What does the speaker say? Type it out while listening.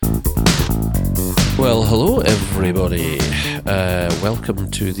Well, hello everybody.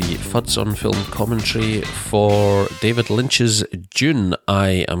 Welcome to the Fuds on Film commentary for David Lynch's Dune.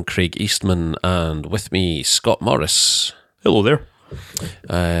 I am Craig Eastman, and with me, Scott Morris. Hello there.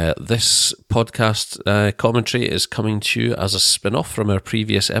 This podcast commentary is coming to you as a spin-off from our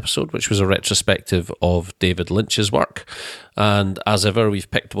previous episode, which was a retrospective of David Lynch's work. And as ever,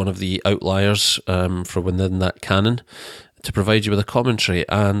 we've picked one of the outliers from within that canon to provide you with a commentary.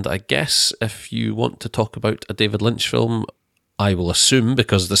 And I guess if you want to talk about a David Lynch film, I will assume,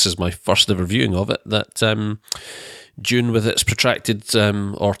 because this is my first ever viewing of it, that Dune, with its protracted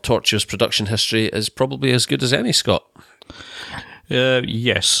or tortuous production history, is probably as good as any, Scott.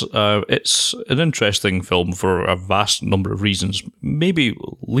 Yes, it's an interesting film for a vast number of reasons. Maybe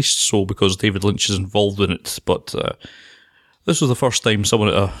least so because David Lynch is involved in it, but this was the first time someone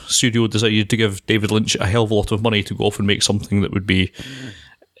at a studio decided to give David Lynch a hell of a lot of money to go off and make something that would be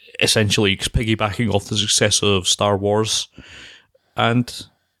essentially piggybacking off the success of Star Wars. And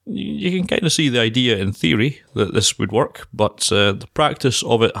you can kind of see the idea in theory that this would work, but the practice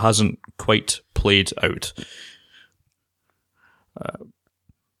of it hasn't quite played out.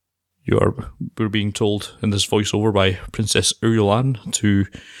 We're being told in this voiceover by Princess Irulan to...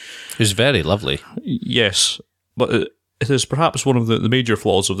 Who's very lovely. Yes, but it is perhaps one of the major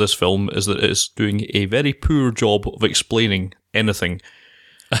flaws of this film is that it is doing a very poor job of explaining anything.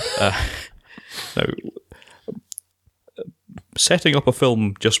 Now, setting up a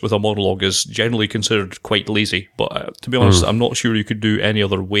film just with a monologue is generally considered quite lazy, but to be honest, I'm not sure you could do any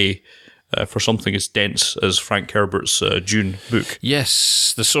other way for something as dense as Frank Herbert's Dune book.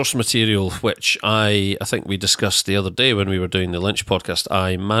 Yes, the source material, which I think we discussed the other day when we were doing the Lynch podcast,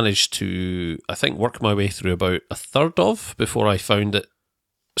 I managed to, work my way through about a third of before I found it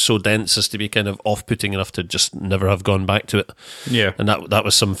so dense as to be kind of off-putting enough to just never have gone back to it. Yeah. And that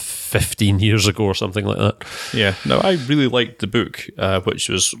was some 15 years ago or something like that. Yeah. Now, I really liked the book, which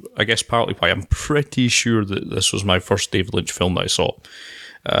was, I guess, partly why I'm pretty sure that this was my first David Lynch film that I saw.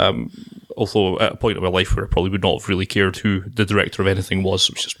 Although at a point in my life where I probably would not have really cared who the director of anything was,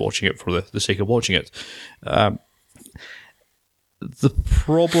 I was just watching it for the sake of watching it. The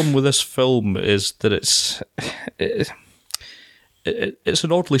problem with this film is that it's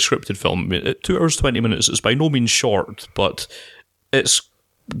an oddly scripted film. 2 hours 20 minutes is by no means short, but it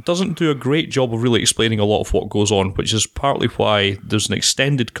doesn't do a great job of really explaining a lot of what goes on, which is partly why there's an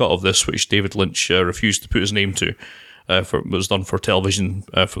extended cut of this which David Lynch refused to put his name to. It was done for television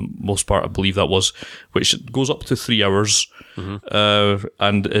for the most part, I believe that was, which goes up to 3 hours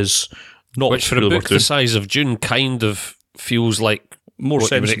and is not which for a book the size of Dune kind of feels like more what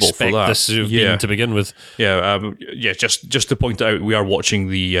sensible you would expect for that. this to have been to begin with. Just to point out, we are watching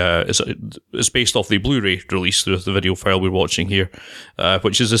the it's based off the Blu-ray release, the video file we're watching here,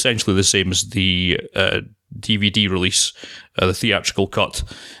 which is essentially the same as the DVD release, the theatrical cut.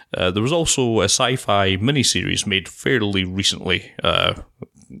 There was also a sci-fi miniseries made fairly recently.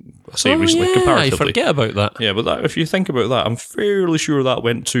 Comparatively. I forget about that. Yeah, but if you think about that, I'm fairly sure that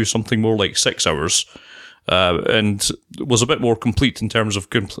went to something more like 6 hours. And was a bit more complete in terms of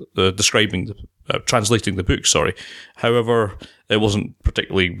describing, translating the book, sorry. However, it wasn't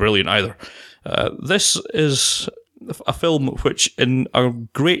particularly brilliant either. This is a film which, in a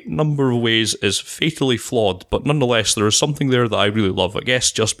great number of ways, is fatally flawed, but nonetheless, there is something there that I really love, I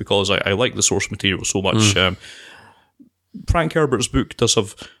guess, just because I like the source material so much. Frank Herbert's book does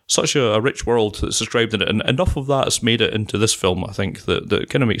have such a rich world that's described in it, and enough of that has made it into this film, I think, that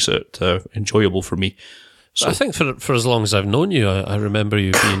kind of makes it enjoyable for me. So, I think for as long as I've known you, I remember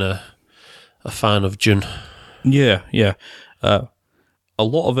you being a fan of Dune. Yeah. A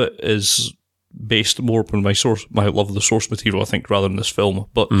lot of it is based more upon my love of the source material, I think, rather than this film.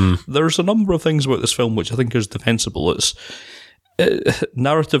 But there's a number of things about this film which I think is defensible.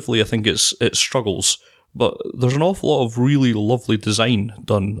 Narratively, I think it struggles, but there's an awful lot of really lovely design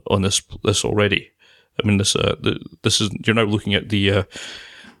done on this already. I mean, this is, you're now looking at the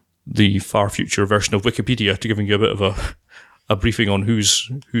far future version of Wikipedia to giving you a bit of a briefing on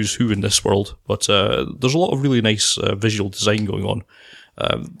who's who in this world. But there's a lot of really nice visual design going on.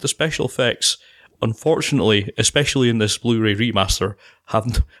 The special effects, unfortunately, especially in this Blu-ray remaster,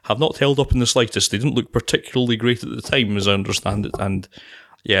 have not held up in the slightest. They didn't look particularly great at the time, as I understand it, and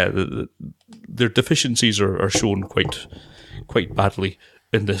yeah, their deficiencies are shown quite badly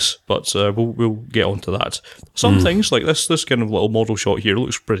in this, but we'll get on to that. Some things, like this kind of little model shot here,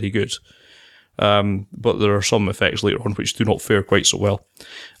 looks pretty good, but there are some effects later on which do not fare quite so well.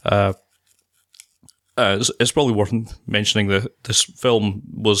 It's probably worth mentioning that this film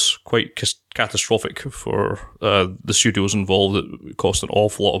was quite catastrophic for the studios involved. It cost an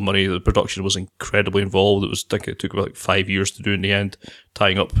awful lot of money. The production was incredibly involved. I think it took about 5 years to do in the end,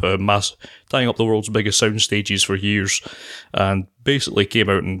 tying up the world's biggest sound stages for years, and basically came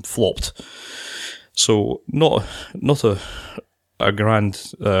out and flopped. So not a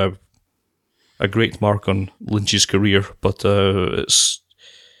grand, a great mark on Lynch's career, but it's,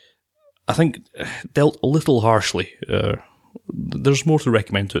 I think, dealt a little harshly. There's more to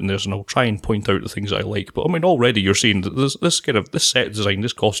recommend to it in this, and I'll try and point out the things I like. But I mean, already you're seeing that this set design,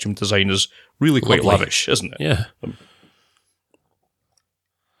 this costume design is really quite lavish, isn't it? Yeah.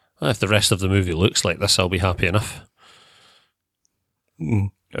 If the rest of the movie looks like this, I'll be happy enough.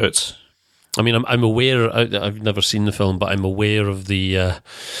 It's. I mean, I'm aware. I've never seen the film, but I'm aware of the.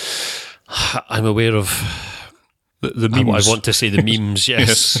 I'm aware of. The memes. I want to say the memes,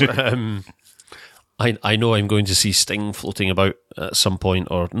 yes. I know I'm going to see Sting floating about at some point,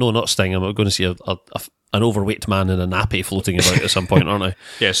 or no, not Sting. I'm going to see an overweight man in a nappy floating about at some point, aren't I?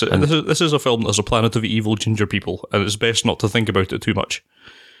 Yes, this is a film that's a planet of evil ginger people, and it's best not to think about it too much.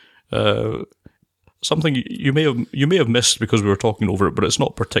 Something you may have missed because we were talking over it, but it's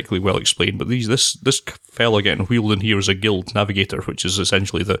not particularly well explained. But this fella getting wheeled in here is a guild navigator, which is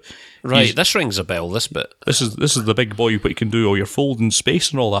essentially this rings a bell. This bit. This is the big boy, but you can do all your folding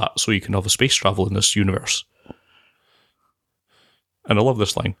space and all that, so you can have a space travel in this universe. And I love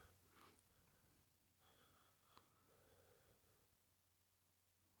this line.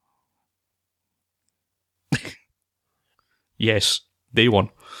 Yes, day one.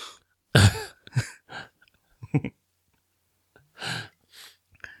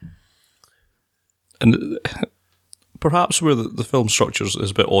 And perhaps where the film structures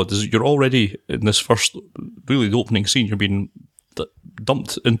is a bit odd is you're already in this first, really the opening scene, you're being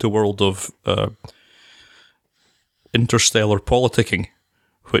dumped into a world of interstellar politicking,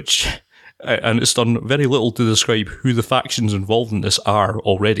 and it's done very little to describe who the factions involved in this are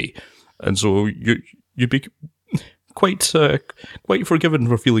already, and so you'd be quite forgiven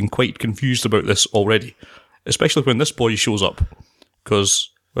for feeling quite confused about this already, especially when this boy shows up, because,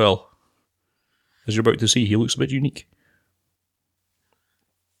 well, as you're about to see, he looks a bit unique.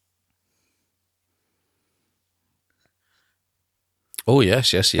 Oh,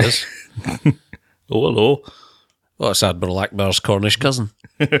 yes, he is. Oh, hello. Well, it's Admiral Akbar's Cornish cousin.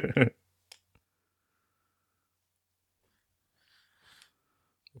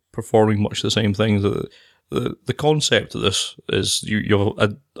 Performing much the same thing. The concept of this is you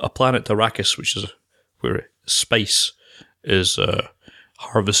have a planet Arrakis, which is where spice is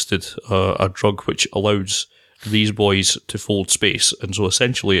harvested, a drug which allows these boys to fold space, and so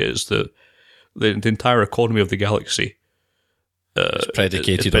essentially it is the entire economy of the galaxy. It's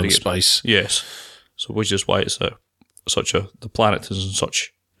predicated on spice. Yes, so which is why it's the planet is in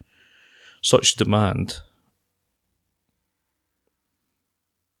such demand.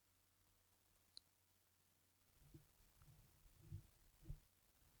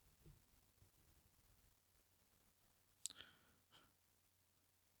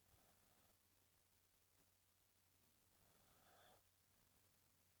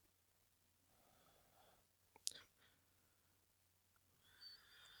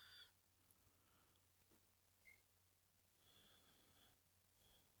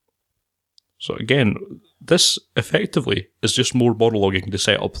 So again, this effectively is just more monologuing to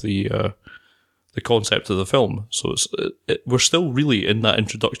set up the concept of the film. So we're still really in that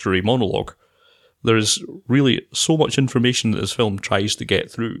introductory monologue. There is really so much information that this film tries to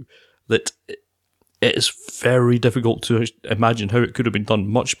get through that it is very difficult to imagine how it could have been done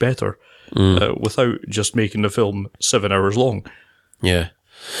much better without just making the film 7 hours long. Yeah.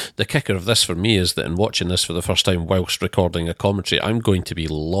 The kicker of this for me is that in watching this for the first time whilst recording a commentary, I'm going to be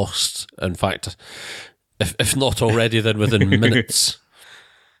lost. In fact, if not already, then within minutes.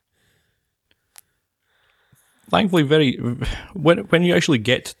 Thankfully, when you actually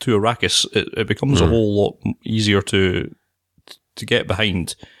get to Arrakis, it becomes a whole lot easier to get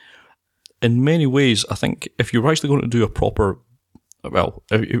behind. In many ways, I think if you're actually going to do to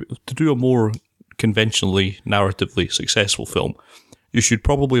do a more conventionally, narratively successful film, you should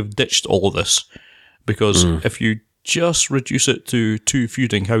probably have ditched all of this, because if you just reduce it to two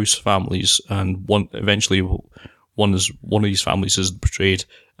feuding house families, and one of these families is betrayed,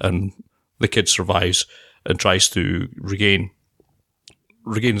 and the kid survives and tries to regain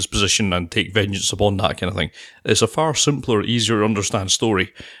his position and take vengeance upon that kind of thing, it's a far simpler, easier to understand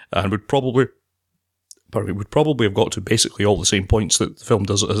story, and would probably have got to basically all the same points that the film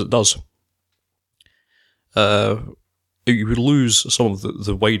does as it does. you would lose some of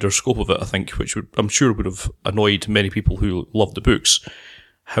the wider scope of it, I think, which I'm sure would have annoyed many people who loved the books.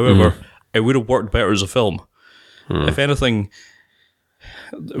 However, it would have worked better as a film. If anything,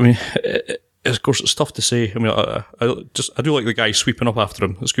 I mean, of course, it's tough to say. I mean, I do like the guy sweeping up after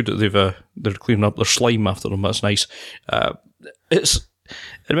him. It's good that they're cleaning up their slime after him. That's nice. It's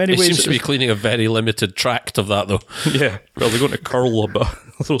in many ways seems to be cleaning a very limited tract of that, though. Yeah, well, they're going to curl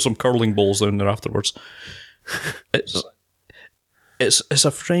throw some curling balls down there afterwards. It's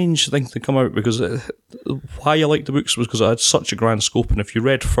a strange thing to come out because why I liked the books was because it had such a grand scope, and if you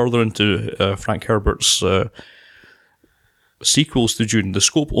read further into Frank Herbert's sequels to Dune, the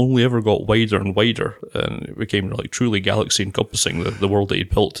scope only ever got wider and wider, and it became like truly galaxy encompassing the world that he'd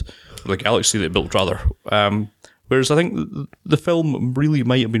built, or the galaxy that he built rather. Whereas I think the film really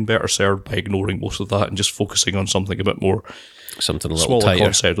might have been better served by ignoring most of that and just focusing on something a bit more, something a little smaller tighter,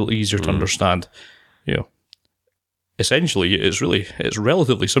 concept, a little easier to understand. You know, essentially, it's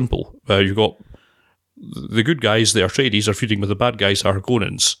relatively simple. You've got the good guys, the Atreides, are feuding with the bad guys,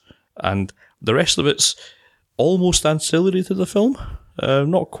 Harkonnens, and the rest of it's almost ancillary to the film.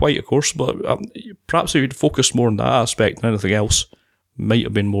 Not quite, of course, but perhaps if you'd focused more on that aspect than anything else, might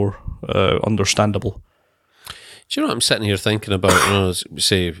have been more understandable. Do you know what I'm sitting here thinking about?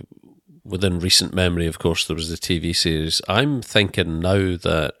 Say, within recent memory, of course, there was the TV series. I'm thinking now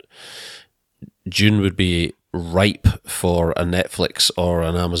that Dune would be ripe for a Netflix or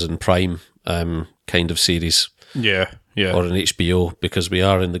an Amazon Prime kind of series. Yeah. Or an HBO, because we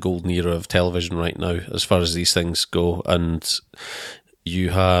are in the golden era of television right now, as far as these things go. And you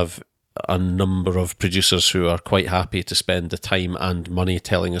have a number of producers who are quite happy to spend the time and money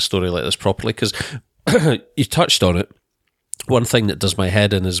telling a story like this properly, because you touched on it. One thing that does my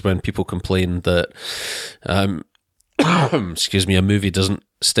head in is when people complain that excuse me, a movie doesn't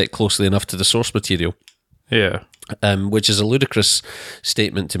stick closely enough to the source material. Yeah. Which is a ludicrous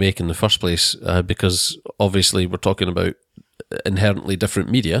statement to make in the first place, because obviously we're talking about inherently different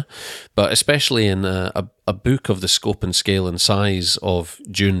media, but especially in a book of the scope and scale and size of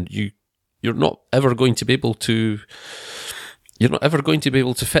Dune, you're not ever going to be able to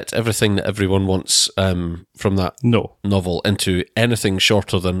fit everything that everyone wants from that novel into anything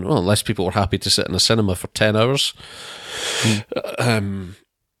shorter than, well, unless people were happy to sit in a cinema for 10 hours.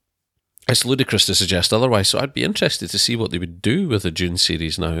 It's ludicrous to suggest otherwise, so I'd be interested to see what they would do with the Dune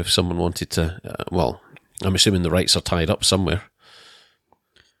series now if someone wanted to. Well, I'm assuming the rights are tied up somewhere.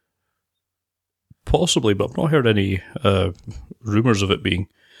 Possibly, but I've not heard any rumours of it being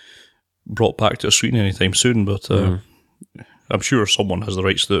brought back to a screen anytime soon, but I'm sure someone has the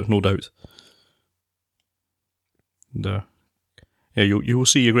rights to it, no doubt. And, you will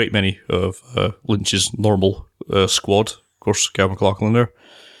see a great many of Lynch's normal squad. Of course, Kevin MacLachlan there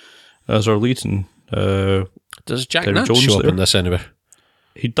as our lead, and does Jack David Nance Jones show up there in this anywhere?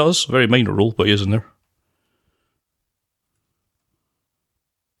 He does, a very minor role, but he is in there.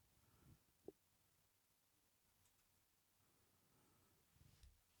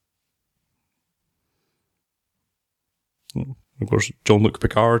 Of course, Jean-Luc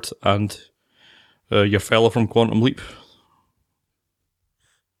Picard and your fella from Quantum Leap.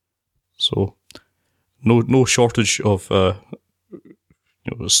 So, no shortage of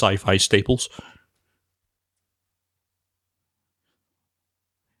sci-fi staples.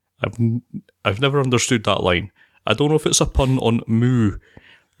 I've never understood that line. I don't know if it's a pun on moo,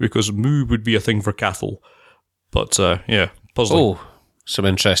 because moo would be a thing for cattle. But yeah, puzzling. Oh, some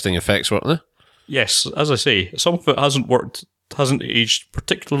interesting effects, weren't there? Yes, as I say, some of it hasn't aged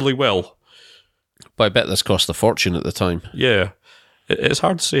particularly well. But I bet this cost a fortune at the time. Yeah. It's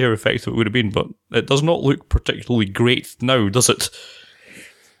hard to say how effective it would have been, but it does not look particularly great now, does it?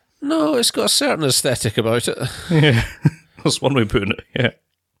 No, it's got a certain aesthetic about it. Yeah, that's one way of putting it, yeah.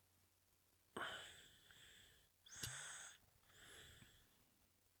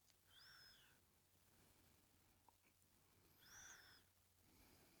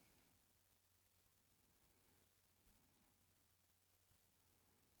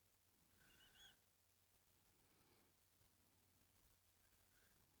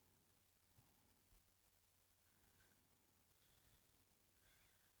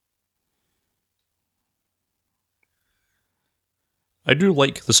 I do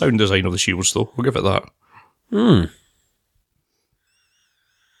like the sound design of the shields, though. We'll give it that.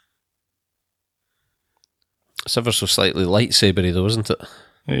 It's ever so slightly lightsabery, though, isn't it?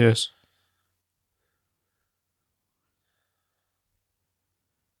 Yes.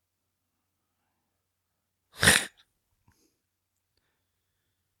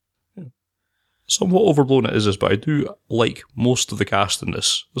 Somewhat overblown it is, but I do like most of the cast in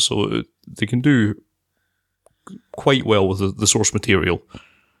this. So they can do quite well with the source material.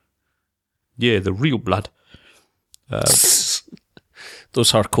 Yeah, the real blood.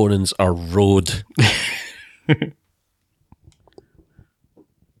 Those Harkonnens are road.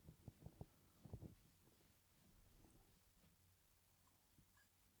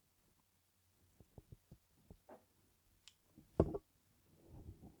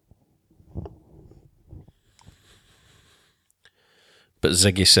 But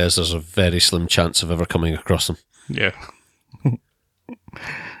Ziggy says there's a very slim chance of ever coming across them. Yeah.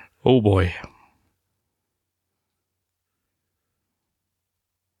 Oh boy.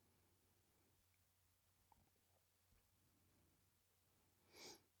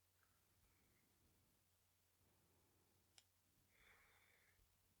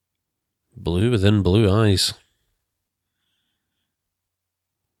 Blue within blue eyes.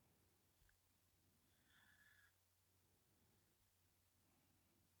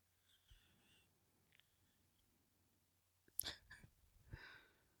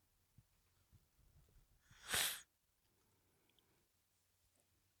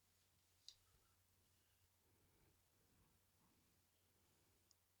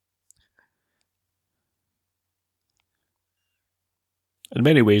 In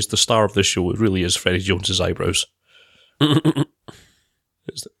many ways, the star of this show really is Freddie Jones's eyebrows.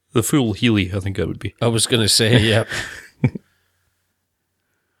 It's the full Healy, I think that would be. I was going to say, yep.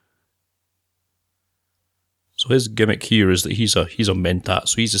 So his gimmick here is that he's a mentat,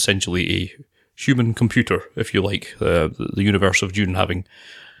 so he's essentially a human computer, if you like. The universe of Dune having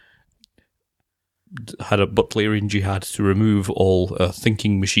had a Butlerian jihad to remove all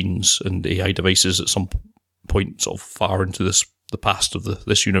thinking machines and AI devices at some point sort of far into the past of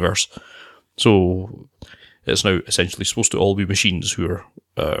this universe. So it's now essentially supposed to all be machines who are,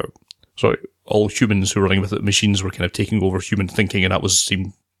 all humans who are running with it. Machines were kind of taking over human thinking, and that was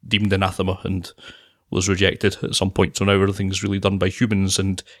deemed anathema and was rejected at some point. So now everything's really done by humans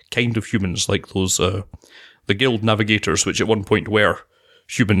and kind of humans, like those, the Guild Navigators, which at one point were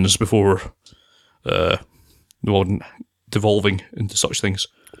humans before devolving into such things.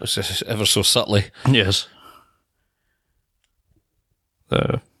 It's just ever so subtly. Yes.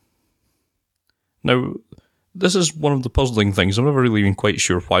 Now, this is one of the puzzling things. I'm never really even quite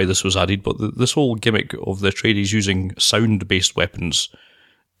sure why this was added, but this whole gimmick of the Atreides using sound-based weapons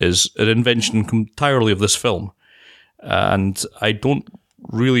is an invention entirely of this film. And I don't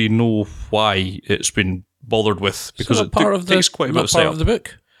really know why it's been bothered with, because it takes quite a bit of part of the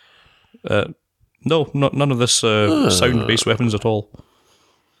book. No, none of this sound-based weapons at all.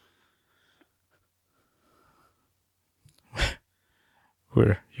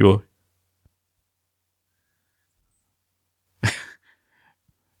 Where you...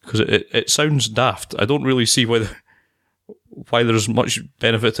 Because it sounds daft. I don't really see why there's much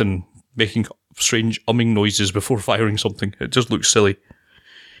benefit in making strange umming noises before firing something. It just looks silly.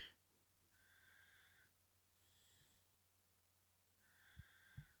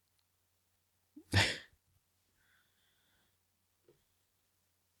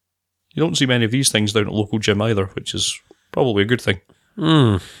 You don't see many of these things down at local gym either, which is probably a good thing.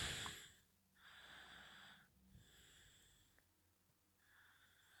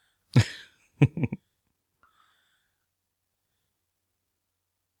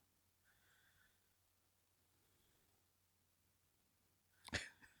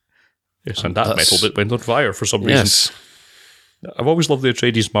 Yes, and that metal bit went on fire for some reason. Yes. I've always loved the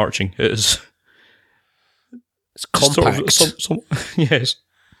Atreides marching. It's compact. Yes.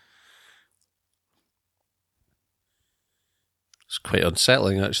 It's quite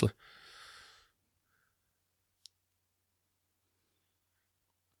unsettling, actually.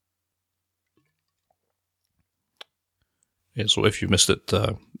 Yeah, so if you missed it,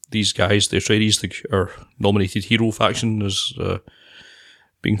 these guys, the Atreides, our nominated hero faction, is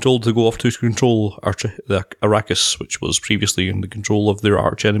being told to go off to control the Arrakis, which was previously in the control of their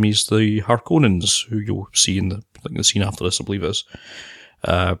arch enemies, the Harkonnens, who you'll see in the scene after this, I believe it is.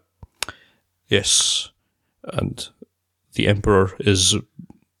 Yes, and the Emperor is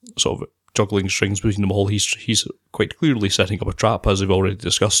sort of juggling strings between them all. He's quite clearly setting up a trap, as we've already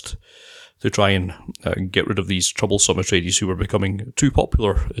discussed, to try and get rid of these troublesome Atreides who were becoming too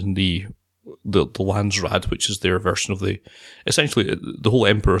popular in the Landsraad, which is their version of essentially the whole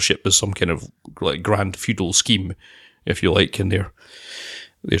emperorship is some kind of like grand feudal scheme, if you like, in there.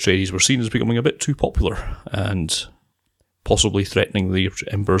 The Atreides were seen as becoming a bit too popular and possibly threatening the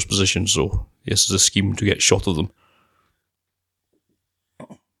emperor's position, so this is a scheme to get shot of them.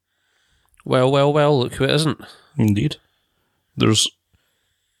 Well, look who it isn't. Indeed. There's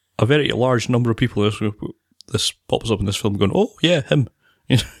a very large number of people this pops up in this film going, oh yeah, him.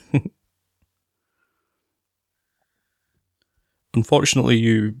 unfortunately,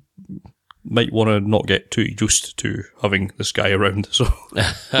 you might want to not get too used to having this guy around. So,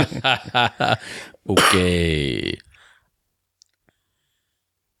 okay.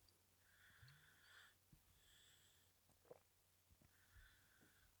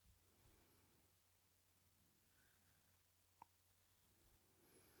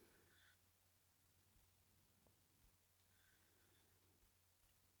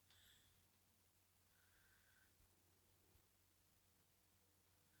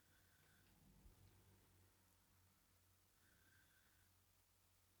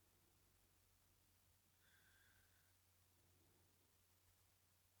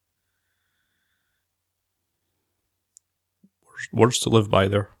 words to live by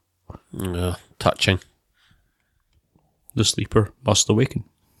there. Touching. The sleeper must awaken.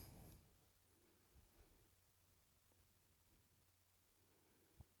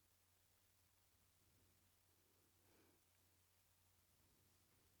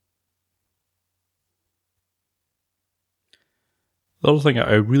 The other thing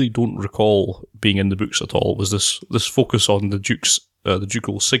I really don't recall being in the books at all was this focus on the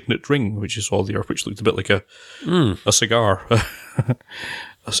ducal signet ring, which you saw there, which looked a bit like a cigar,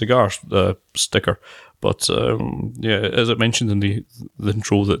 a cigar sticker. But as I mentioned in the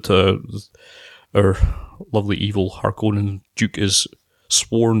intro, that our lovely evil Harkonnen Duke is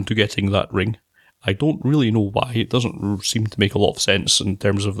sworn to getting that ring. I don't really know why. It doesn't seem to make a lot of sense in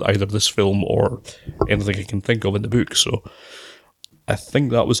terms of either this film or anything I can think of in the book. So I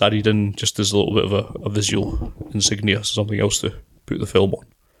think that was added in just as a little bit of a visual insignia, something else to put the film on.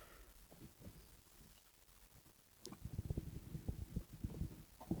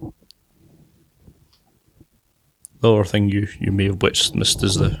 The other thing you may have missed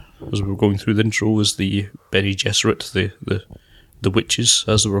as we were going through the intro was the Bene Gesserit, the witches,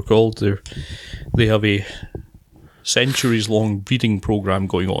 as they were called. They have a centuries-long breeding program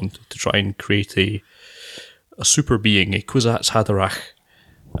going on to try and create a super being, a Kwisatz Haderach,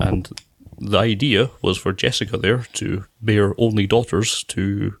 and the idea was for Jessica there to bear only daughters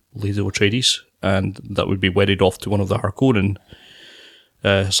to Lady Atreides, and that would be wedded off to one of the Harkonnen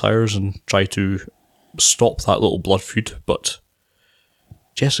sires and try to stop that little blood feud. But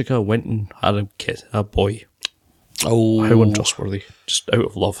Jessica went and had a kid, a boy. Oh, how untrustworthy! Just out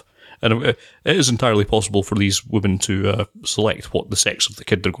of love. And it is entirely possible for these women to select what the sex of the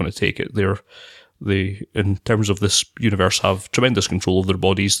kid they're going to take. They, in terms of this universe, have tremendous control of their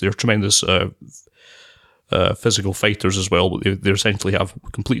bodies. They're tremendous physical fighters as well, but they essentially have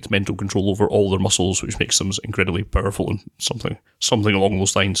complete mental control over all their muscles, which makes them incredibly powerful and something along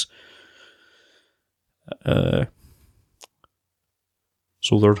those lines.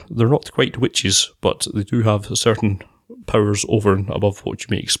 So they're not quite witches, but they do have certain powers over and above what you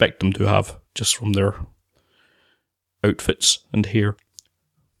may expect them to have, just from their outfits and hair.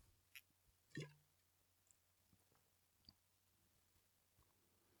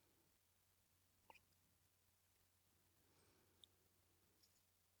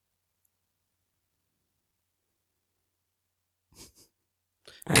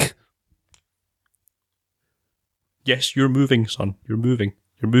 Yes, you're moving, son. You're moving.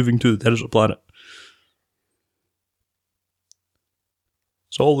 You're moving to the desert planet.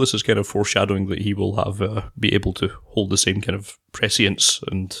 So all this is kind of foreshadowing that he will have be able to hold the same kind of prescience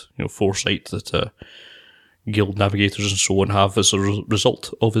and foresight that guild navigators and so on have as a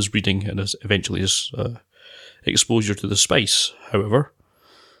result of his reading and eventually his exposure to the spice. However,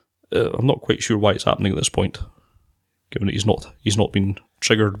 I'm not quite sure why it's happening at this point, given that he's not been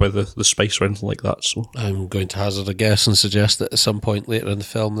triggered by the spice or anything like that. So I'm going to hazard a guess and suggest that at some point later in the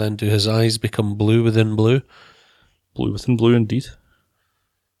film, then, do his eyes become blue within blue? Blue within blue, indeed.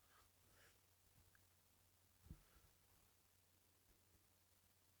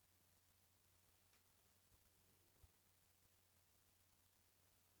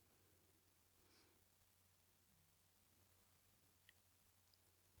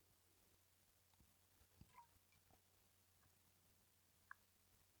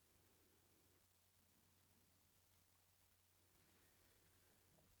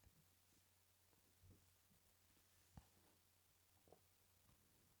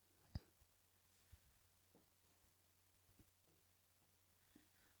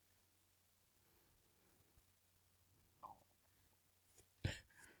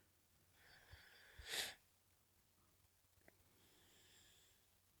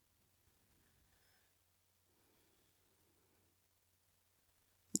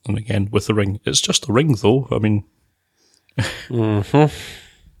 And again, with the ring. It's just a ring, though. I mean,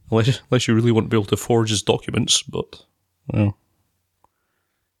 unless you really want to be able to forge his documents, but, well.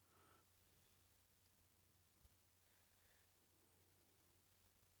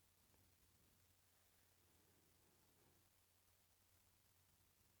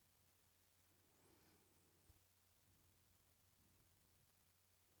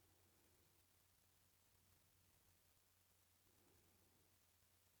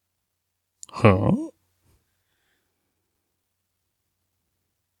 Huh?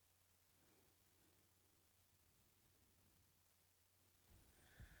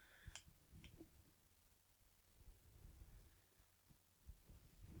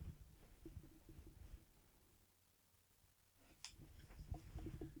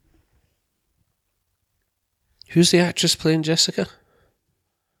 Who's the actress playing Jessica?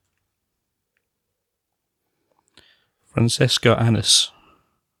 Francesca Annis.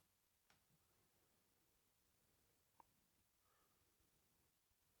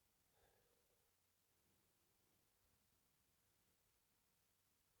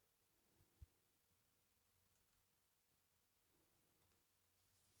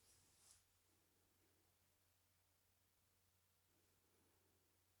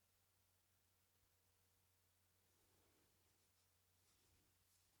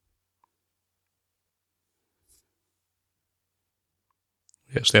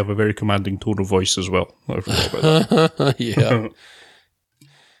 Yes, they have a very commanding tone of voice as well. I forgot about that. Yeah.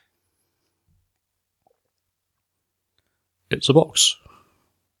 It's a box.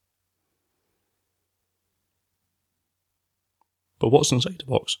 But what's inside the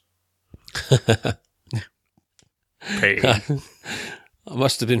box? Pain. I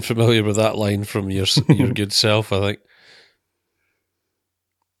must have been familiar with that line from your good self, I think.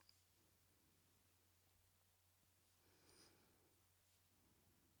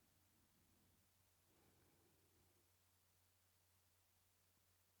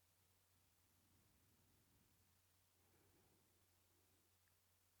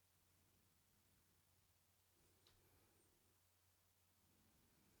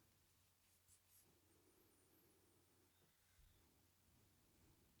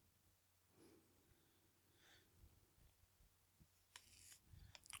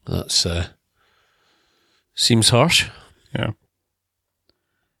 That's seems harsh. Yeah.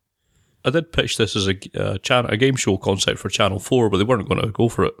 I did pitch this as a game show concept for Channel 4, but they weren't going to go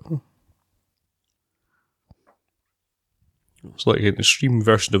for it. It's like an extreme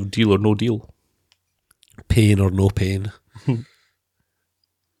version of Deal or No Deal. Pain or no pain.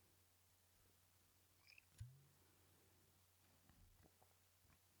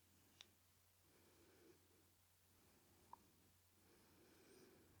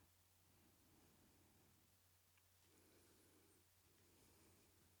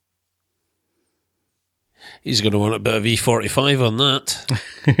 He's going to want a bit of E45 on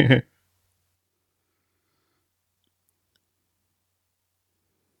that.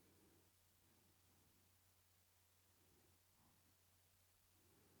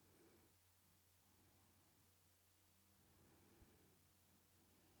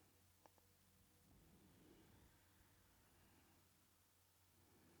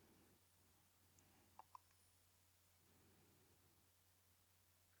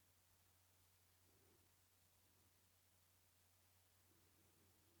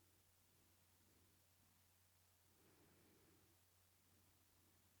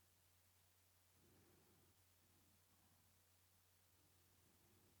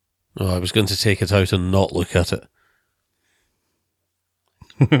 Oh, I was going to take it out and not look at it.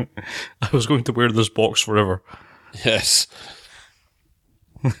 I was going to wear this box forever. Yes.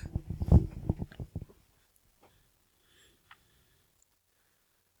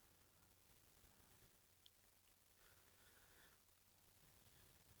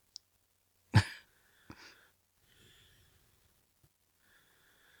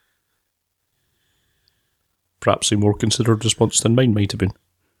 Perhaps a more considered response than mine might have been.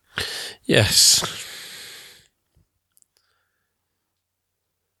 Yes.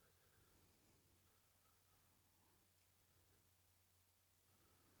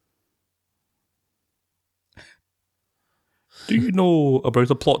 Do you know about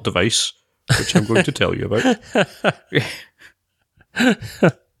a plot device, which I'm going to tell you about?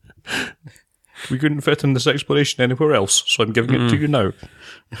 We couldn't fit in this explanation anywhere else, so I'm giving it to you now.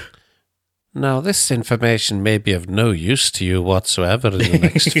 Now, this information may be of no use to you whatsoever in the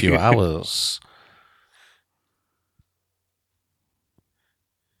next few hours.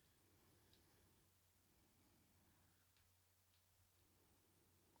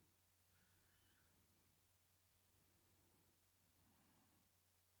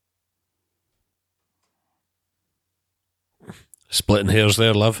 Splitting hairs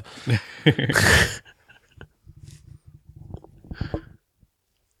there, love.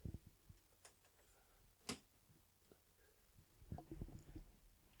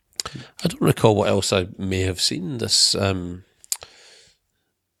 I don't recall what else I may have seen this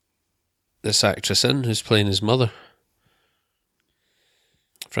this actress in who's playing his mother.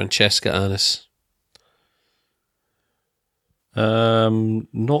 Francesca Annis.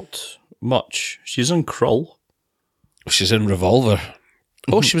 Not much. She's in Krull. She's in Revolver.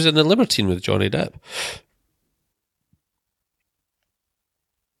 Oh, she was in The Libertine with Johnny Depp.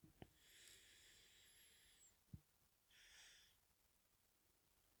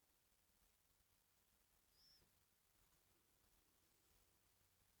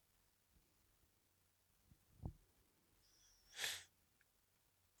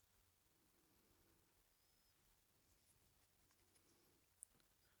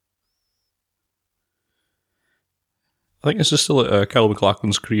 I think this is still at Kyle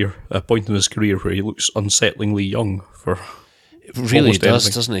MacLachlan's career, a point in his career where he looks unsettlingly young for It really does,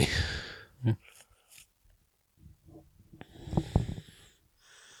 anything. doesn't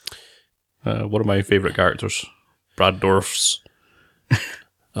he? One of my favourite characters, Brad Dourif's.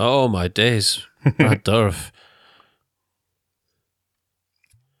 Oh, my days. Brad Dourif.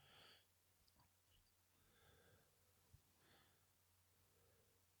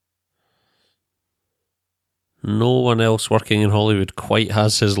 No one else working in Hollywood quite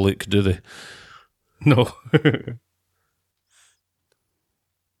has his look, do they? No.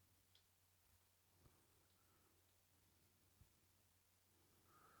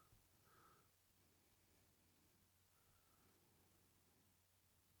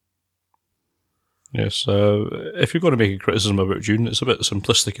 Yes, if you're going to make a criticism about Dune, it's a bit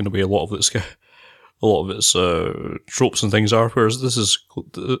simplistic in a way. A lot of its tropes and things are. Whereas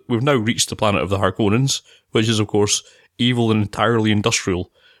we've now reached the planet of the Harkonnens, which is of course evil and entirely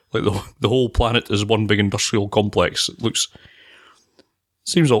industrial. Like the whole planet is one big industrial complex. It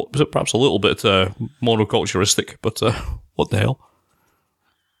seems perhaps a little bit monoculturistic, but what the hell?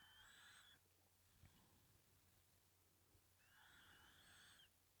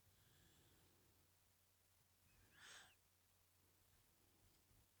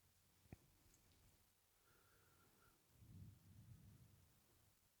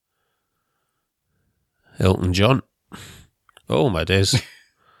 Elton John. Oh, my days.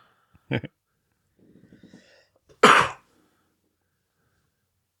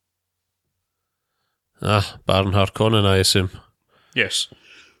 Baron Harkonnen, I assume. Yes.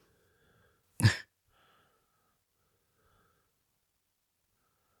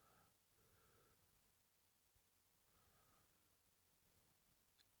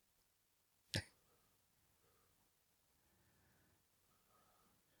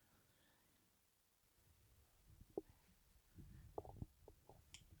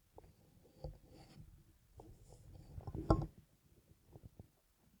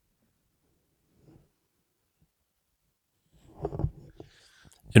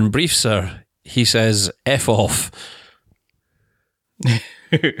 In brief, sir, he says, F off.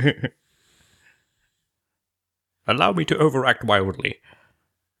 Allow me to overact wildly.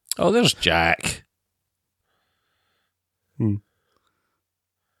 Oh, there's Jack.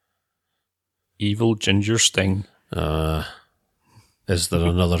 Evil ginger sting. Is there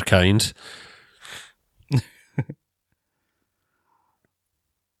another kind?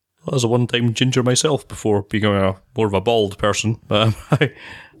 I was a one-time ginger myself before becoming more of a bald person.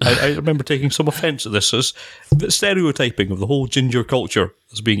 I remember taking some offence at this as stereotyping of the whole ginger culture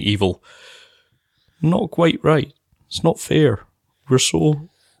as being evil. Not quite right. It's not fair. We're so...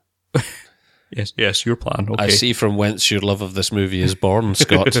 Yes, your plan. Okay. I see from whence your love of this movie is born,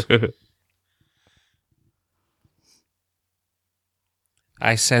 Scott.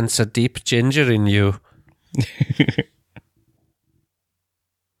 I sense a deep ginger in you.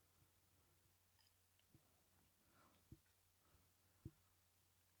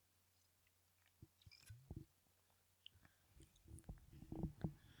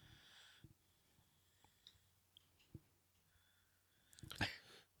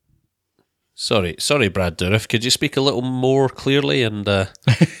 Sorry, Brad Dourif. Could you speak a little more clearly and...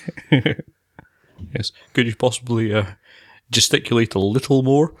 Yes. Could you possibly gesticulate a little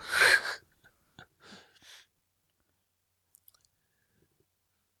more?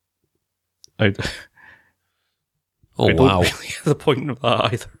 I don't wow. really get the point of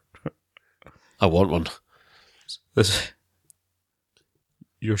that either. I want one. This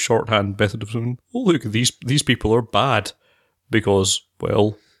your shorthand method of saying, oh look, these people are bad because,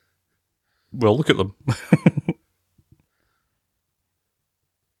 well, look at them.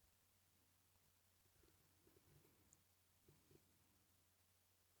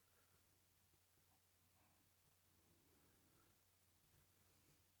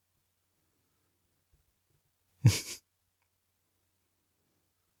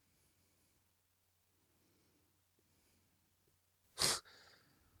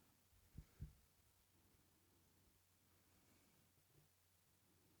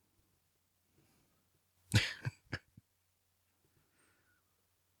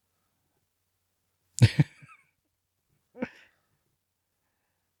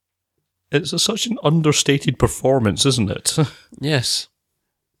 It's such an understated performance, isn't it? Yes.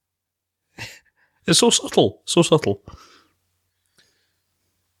 It's so subtle, so subtle.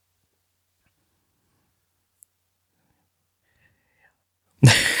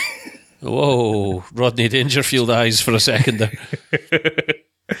 Whoa, Rodney Dangerfield eyes for a second there.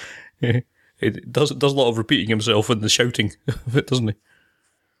 It does a lot of repeating himself and the shouting of it, doesn't he?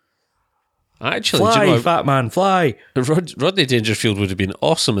 Actually, Fly, do you know, fat man, fly! Rodney Dangerfield would have been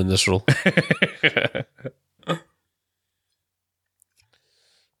awesome in this role.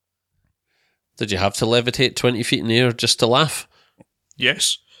 Did you have to levitate 20 feet in the air just to laugh?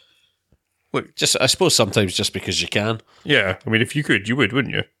 Yes. Look, I suppose sometimes just because you can. Yeah, I mean, if you could, you would,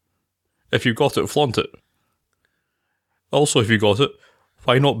 wouldn't you? If you got it, flaunt it. Also, if you got it,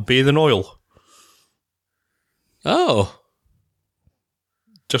 why not bathe in oil? Oh.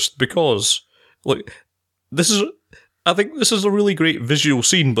 Just because. Like, I think this is a really great visual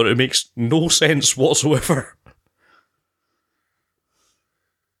scene, but it makes no sense whatsoever.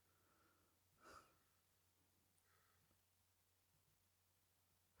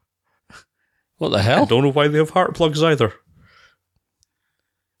 What the hell? I don't know why they have heart plugs either.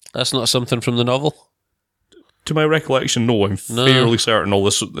 That's not something from the novel? To my recollection, no. I'm fairly certain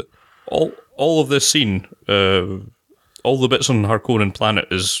all of this scene, all the bits on Harkonnen planet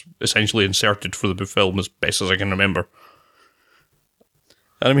is essentially inserted for the film as best as I can remember.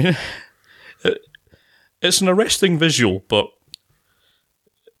 And I mean, it's an arresting visual, but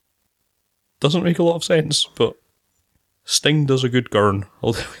doesn't make a lot of sense. But Sting does a good gurn,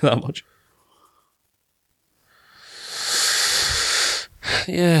 I'll tell you that much.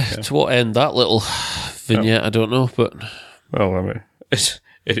 Yeah, to what end that little vignette, I don't know, but... Well, I mean,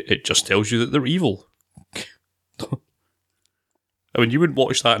 it just tells you that they're evil. I mean, you wouldn't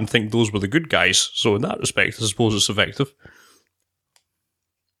watch that and think those were the good guys, so in that respect, I suppose it's effective.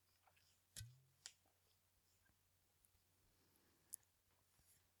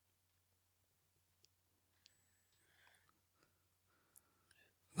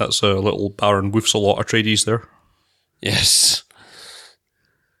 That's a little Baron Wolfsalot Atreides there. Yes.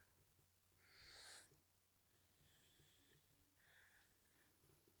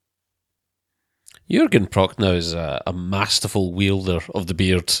 Jurgen Prochnow is a masterful wielder of the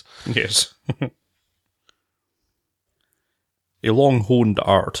beard. Yes. A long-honed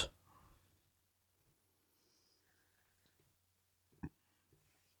art.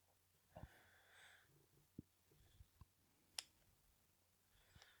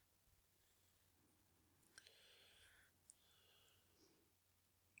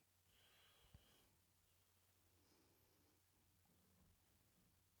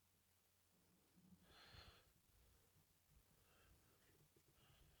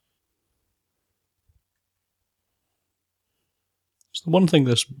 So the one thing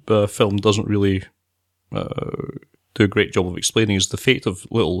this film doesn't really do a great job of explaining is the fate of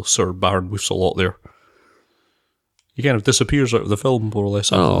little Sir Baron Wolfsalot there. He kind of disappears out of the film, more or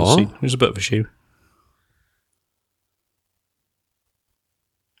less, after the scene. It's a bit of a shame.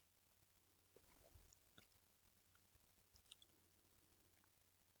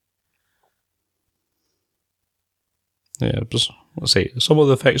 Yeah, just, let's say, some of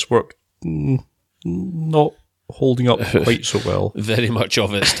the effects work not holding up quite so well. Very much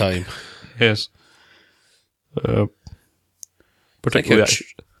of its time. Yes. Particularly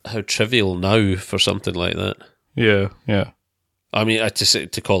how trivial now for something like that. Yeah, yeah. I mean,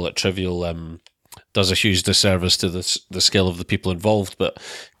 to call it trivial does a huge disservice to the skill of the people involved, but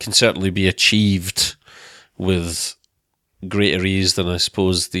can certainly be achieved with greater ease than, I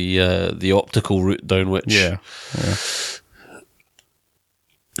suppose, the optical route down which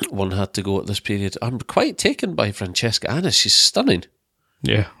one had to go at this period. I'm quite taken by Francesca Annis. She's stunning.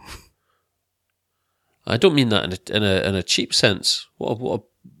 Yeah. I don't mean that in a cheap sense. What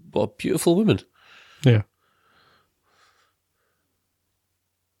a beautiful woman. Yeah.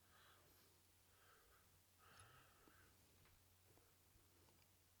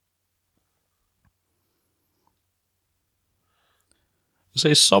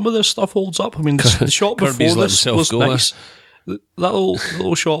 Say some of this stuff holds up. I mean, the shot before this was nice. That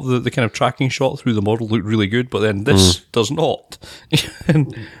little shot, the kind of tracking shot through the model looked really good, but then this does not.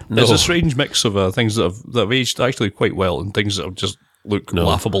 It's a strange mix of things that have aged actually quite well and things that have just look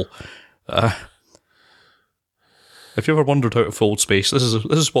laughable. If you ever wondered how to fold space, this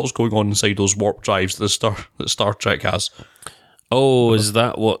is what's going on inside those warp drives that Star Trek has. Oh, is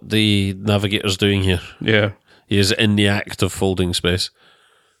that what the navigator's doing here? Yeah. He is in the act of folding space.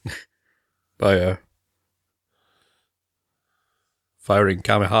 By firing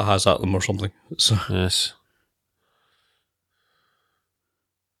kamehahas at them or something. Yes.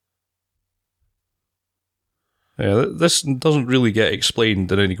 Yeah, this doesn't really get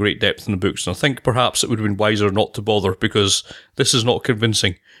explained in any great depth in the books, and I think perhaps it would have been wiser not to bother, because this is not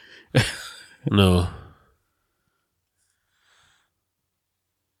convincing. No.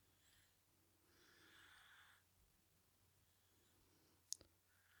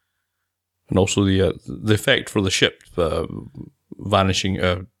 And also the effect for the ship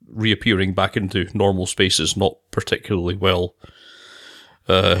vanishing, reappearing back into normal space is not particularly well.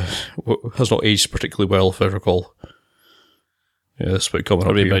 Has not aged particularly well, if I recall. Yeah, that's what coming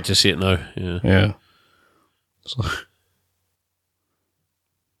Probably up here. about to see it now. Yeah. Yeah. So,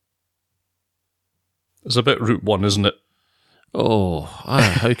 it's a bit Route 1, isn't it? Oh,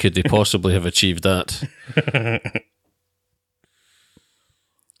 how could they possibly have achieved that?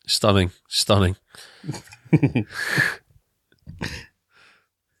 Stunning.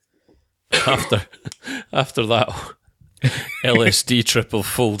 After that LSD trip of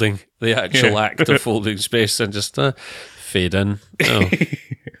folding, the actual act of folding space, and just fade in. Oh.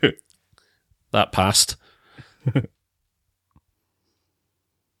 That passed.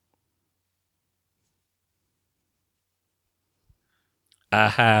 A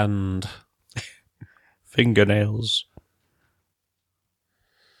hand. Fingernails.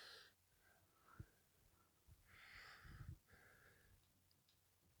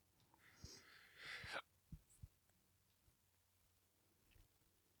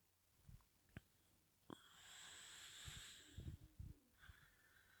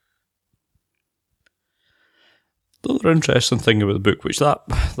 The other interesting thing about the book, which that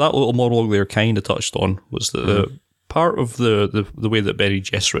little monologue there kind of touched on, was that the part of the way that Bene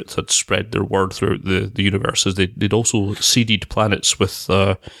Gesserit had spread their word throughout the universe is they'd also seeded planets with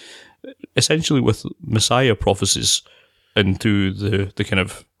essentially with Messiah prophecies into the kind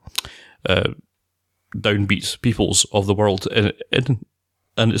of downbeat peoples of the world,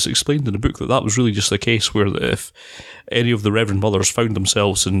 and it's explained in the book that was really just the case where if any of the Reverend Mothers found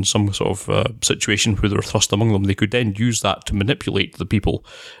themselves in some sort of situation where they were thrust among them, they could then use that to manipulate the people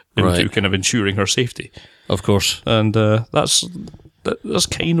into kind of ensuring her safety. Of course. And that's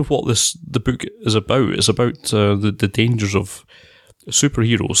kind of what the book is about. It's about the dangers of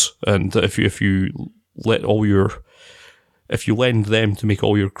superheroes, and if you lend them to make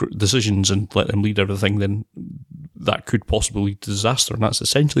all your decisions and let them lead everything, then that could possibly lead to disaster. And that's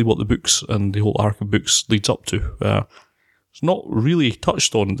essentially what the books and the whole arc of books leads up to. It's not really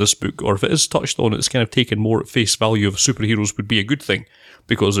touched on in this book, or if it is touched on, it's kind of taken more at face value of superheroes would be a good thing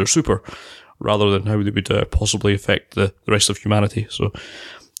because they're super, rather than how they would possibly affect the rest of humanity. So,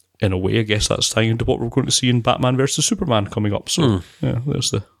 in a way, I guess that's tying into what we're going to see in Batman versus Superman coming up. So, yeah,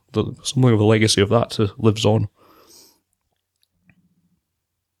 there's something of a legacy of that lives on.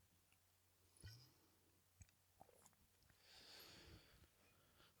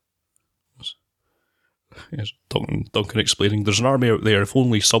 Yes, Duncan explaining, there's an army out there, if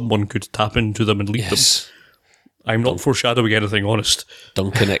only someone could tap into them and lead them. I'm not foreshadowing anything, honest.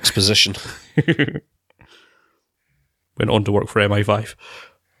 Duncan exposition. Went on to work for MI5.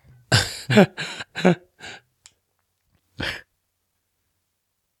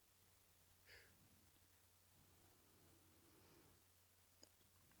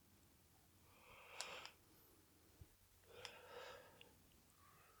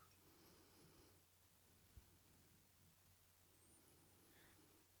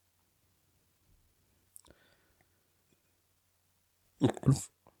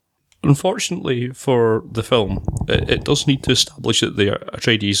 Unfortunately for the film, it does need to establish that the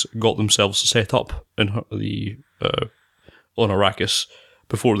Atreides got themselves set up in on Arrakis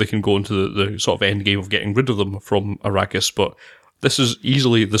before they can go into the sort of end game of getting rid of them from Arrakis. But this is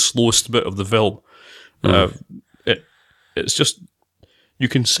easily the slowest bit of the film. It's just, you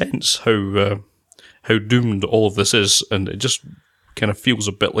can sense how doomed all of this is, and it just kind of feels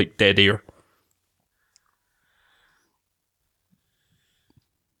a bit like dead air.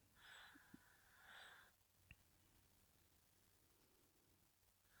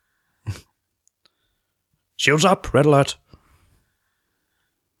 Shields up, red alert.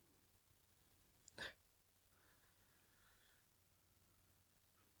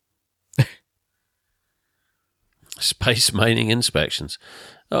 Spice mining inspections.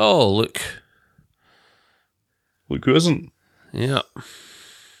 Oh, look. Look who isn't. Yeah.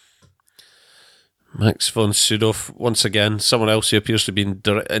 Max von Sydow, once again, someone else who appears to be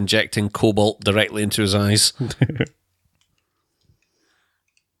injecting cobalt directly into his eyes.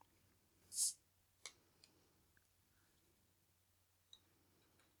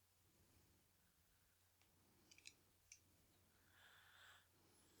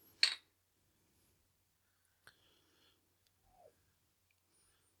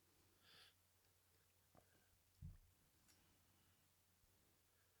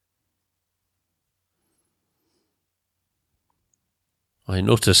 I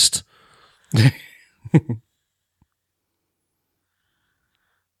noticed.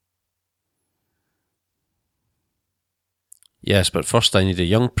 Yes, but first I need a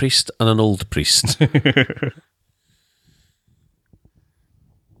young priest and an old priest. Can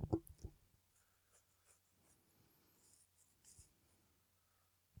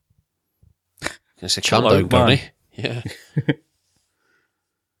I say, calm down, Gurney? Yeah.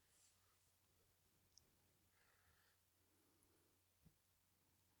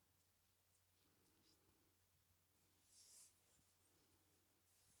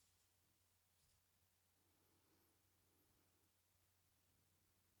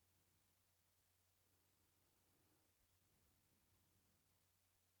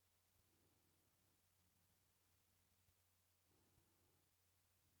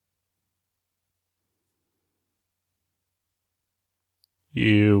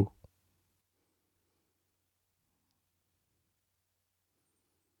 You.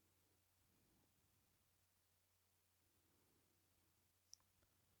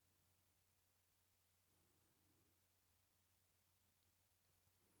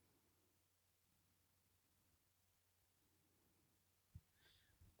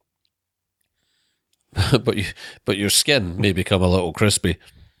 but your skin may become a little crispy.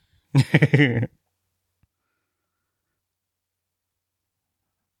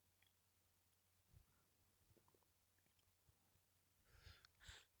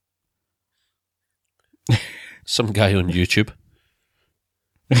 Some guy on YouTube.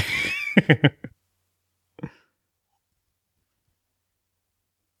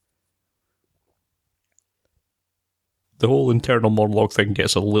 The whole internal monologue thing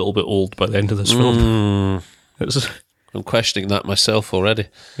gets a little bit old by the end of this film. I'm questioning that myself already.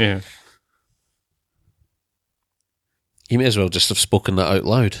 Yeah. You may as well just have spoken that out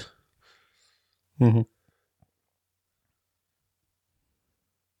loud. Mm-hmm.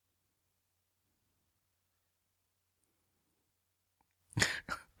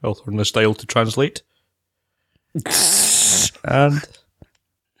 I'll learn the style to translate. And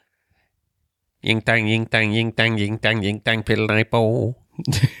Ying tang, ying tang, ying tang, ying tang, ying tang, pilai po.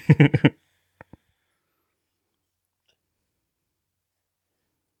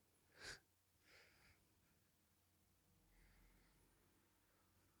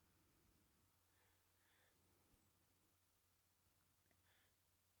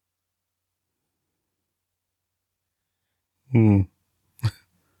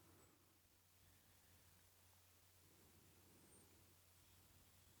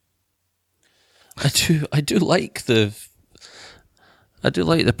 I do like the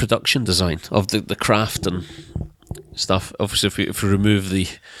production design of the craft and stuff. Obviously, if we remove the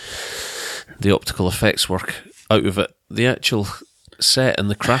optical effects work out of it, the actual set and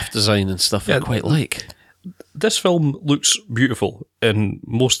the craft design and stuff I quite like. This film looks beautiful in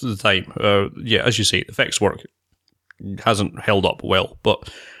most of the time. As you say, the effects work hasn't held up well,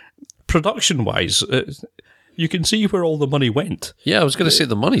 but production-wise, you can see where all the money went. Yeah, I was going to say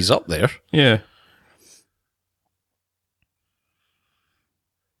the money's up there. Yeah.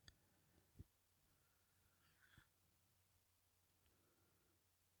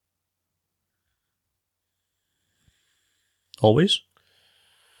 Always?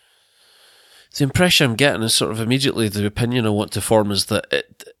 The impression I'm getting is sort of immediately the opinion I want to form is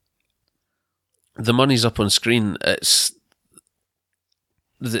that the money's up on screen. It's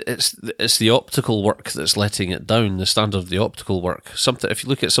the optical work that's letting it down. The standard of the optical work. If you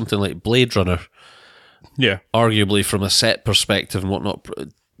look at something like Blade Runner, yeah, arguably from a set perspective and whatnot,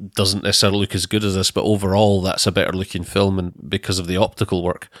 doesn't necessarily look as good as this, but overall that's a better looking film, and because of the optical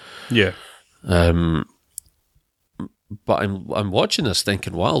work. Yeah. But I'm watching this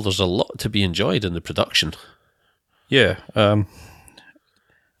thinking, wow, there's a lot to be enjoyed in the production. Yeah. To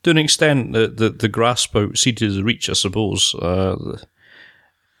an extent, the grasp out Seeded the Reach, I suppose. I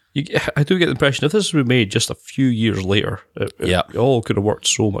do get the impression if this was made just a few years later, it all could have worked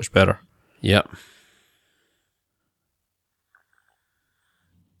so much better. Yeah.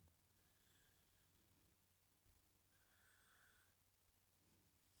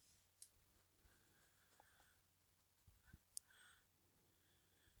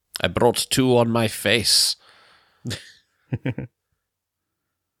 I brought 2 on my face.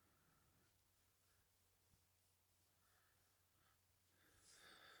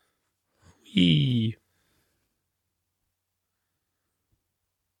 Eee.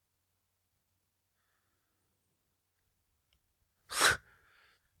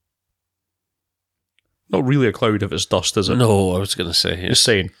 Not really a cloud if it's dust, is it? No, I was going to say. Yeah. Just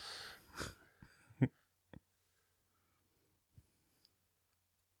saying.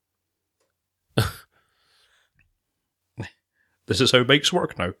 This is how bikes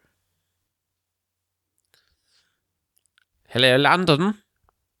work now. Hello, London.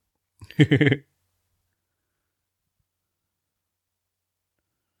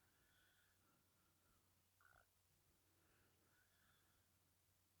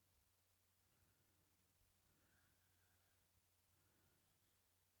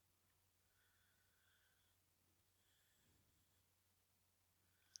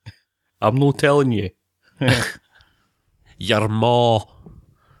 I'm no telling you. Your ma.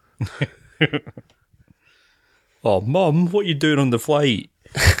 Oh, Mum, what are you doing on the flight?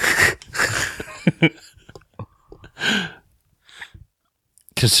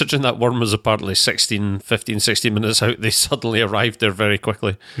 Considering that worm was apparently 16 minutes out, they suddenly arrived there very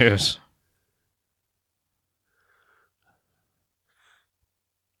quickly. Yes.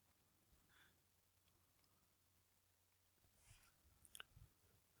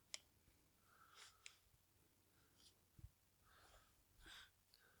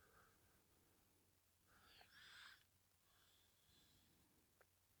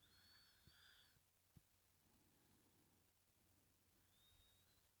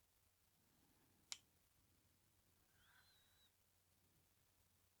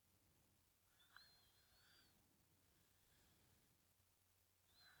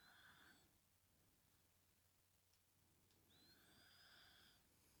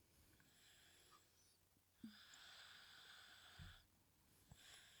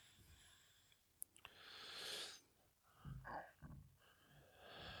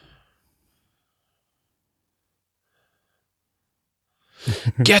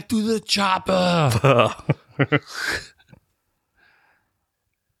 Get to the chopper!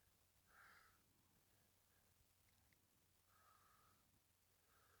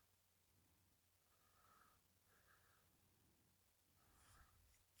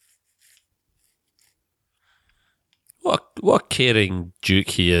 What a caring Duke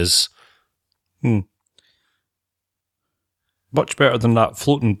he is. Much better than that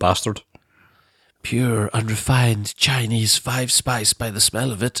floating bastard. Pure, unrefined Chinese 5-spice by the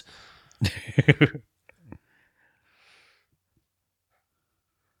smell of it.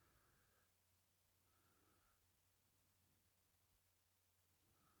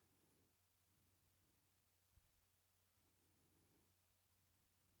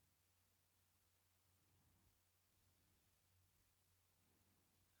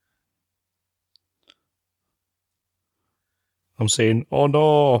 I'm saying, oh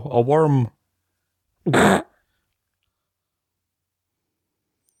no, a worm. An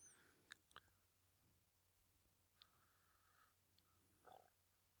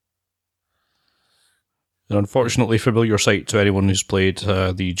unfortunately familiar sight to anyone who's played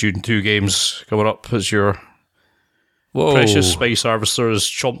the Dune 2 games coming up as your precious space harvester is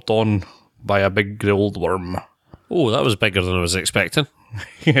chomped on by a big grilled worm. Oh, that was bigger than I was expecting.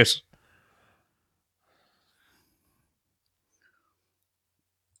 Yes.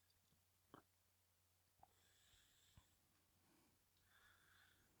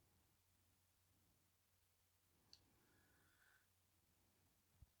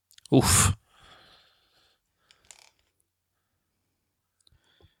 Oof.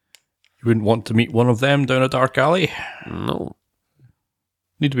 You wouldn't want to meet one of them down a dark alley? No.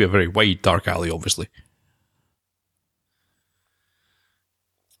 Need to be a very wide dark alley, obviously.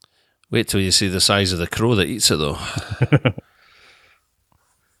 Wait till you see the size of the crow that eats it, though.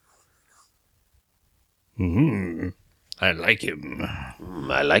 I like him.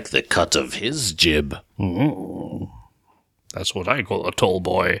 I like the cut of his jib. That's what I call a tall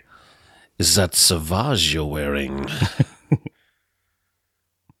boy. Is that Sauvage you're wearing?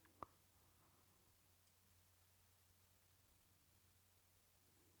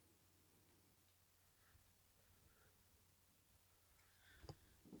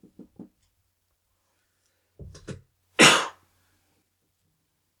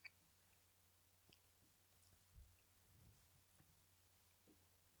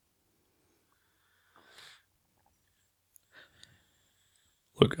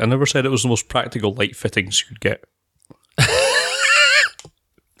 Look, I never said it was the most practical light fittings you could get.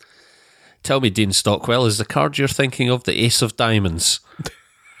 Tell me, Dean Stockwell, is the card you're thinking of the Ace of Diamonds?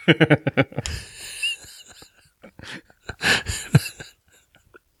 I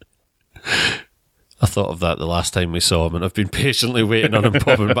thought of that the last time we saw him, and I've been patiently waiting on him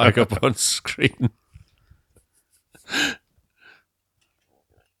popping back up on screen.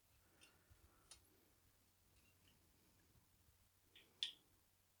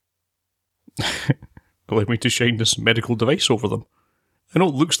 Allow me to shine this medical device over them. I know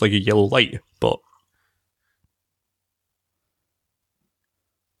it looks like a yellow light, but...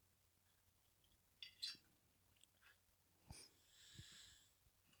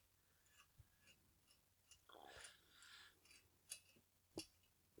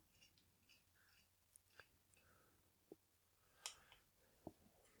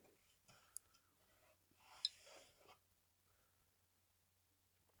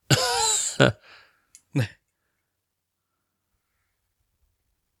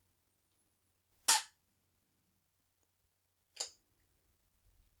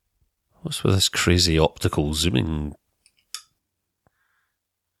 What's with this crazy optical zooming?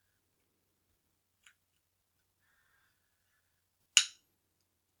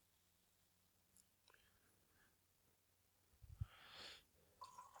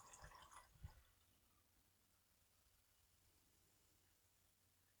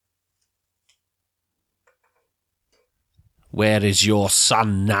 Where is your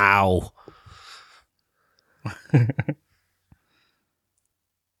son now?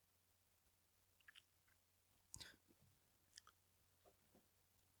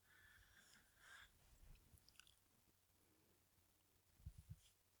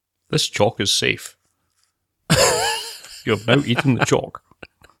 This chalk is safe. You have now eaten the chalk.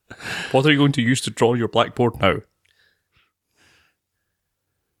 What are you going to use to draw your blackboard now?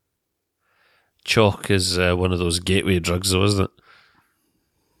 Chalk is one of those gateway drugs, though, isn't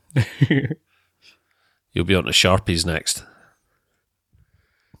it? You'll be on to Sharpies next.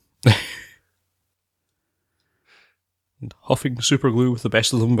 And huffing super glue with the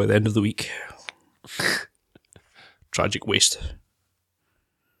best of them by the end of the week. Tragic waste.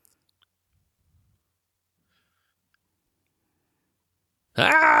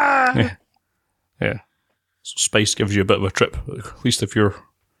 Ah! Yeah. So Spice gives you a bit of a trip, at least if you're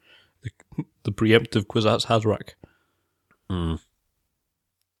the preemptive Kwisatz Haderach. Mm.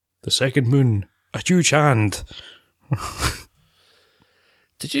 The second moon, a huge hand.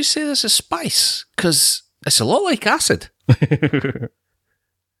 Did you say this is spice? Because it's a lot like acid.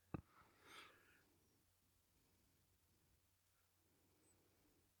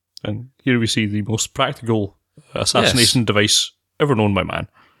 And here we see the most practical assassination device ever known by man.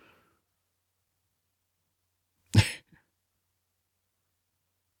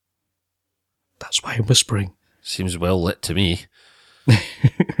 That's why I'm whispering. Seems well lit to me.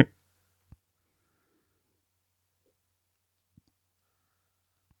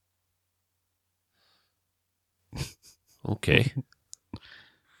 Okay.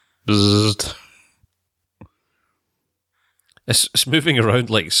 Bzzzt. It's moving around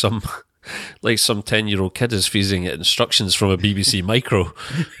like some 10-year-old kid is feeding it instructions from a BBC Micro.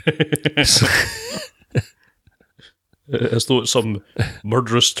 As though it's some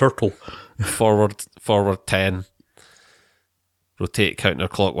murderous turtle. Forward 10. Rotate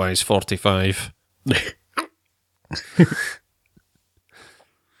counterclockwise 45.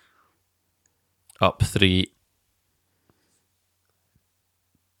 Up 3.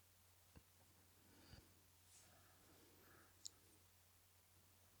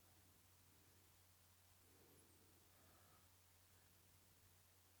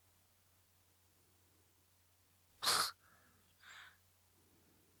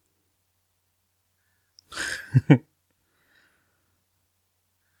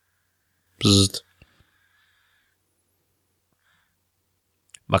 Bzzzt.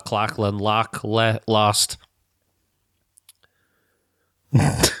 McLachlan last.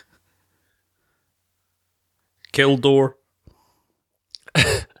 Kildor.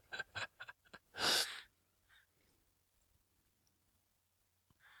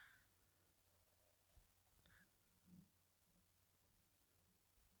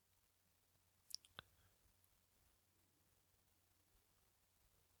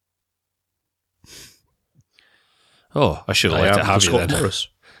 Oh, I should have let it have you Scott then. Morris.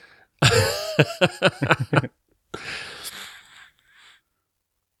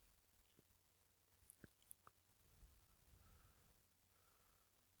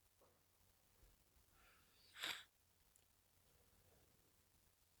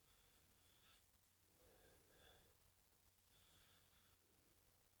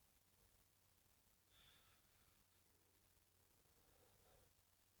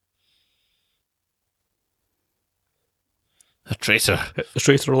 A traitor. The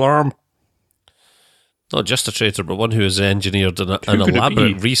traitor alarm. Not just a traitor, but one who has engineered an could it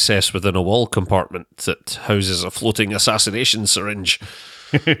elaborate be? recess within a wall compartment that houses a floating assassination syringe.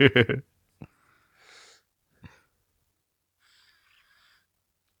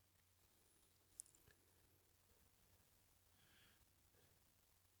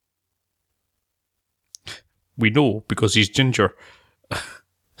 We know because he's ginger.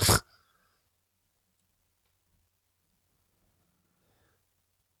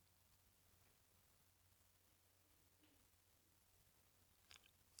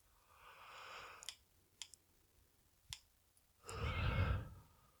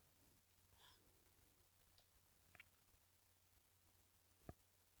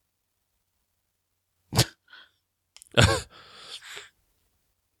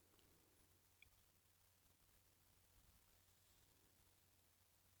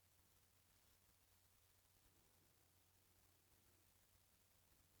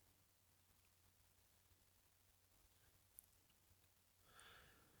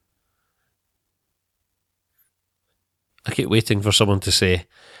 I keep waiting for someone to say,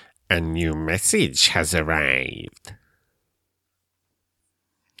 "A new message has arrived."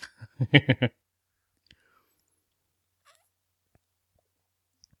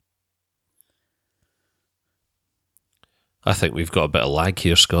 I think we've got a bit of lag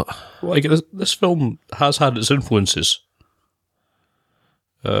here, Scott. Like, this film has had its influences.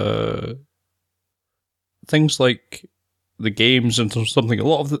 Things like the games and something. A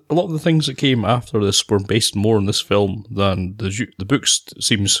lot of the things that came after this were based more on this film than the books. It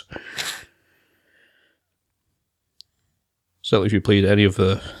seems. Certainly, if you played any of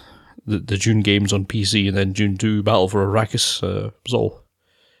the Dune games on PC and then Dune 2 Battle for Arrakis,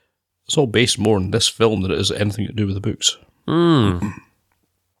 it's all based more on this film than it is anything to do with the books. I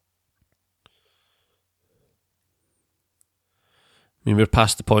mean, we're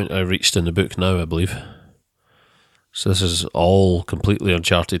past the point I reached in the book now, I believe. So this is all completely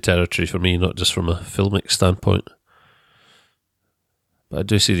uncharted territory for me, not just from a filmic standpoint. But I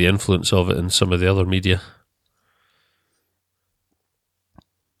do see the influence of it in some of the other media.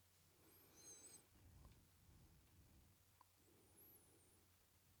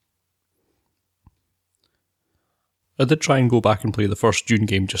 I did try and go back and play the first Dune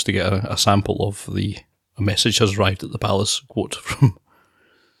game just to get a sample of a message has arrived at the palace quote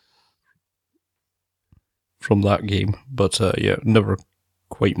from that game, but never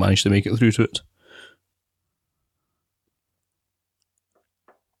quite managed to make it through to it.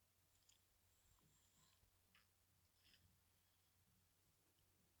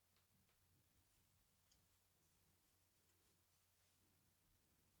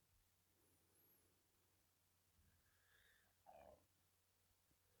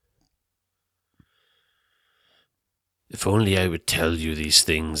 If only I would tell you these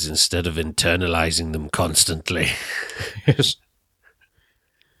things instead of internalizing them constantly. Yes.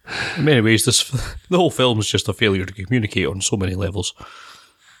 In many ways, the whole film is just a failure to communicate on so many levels.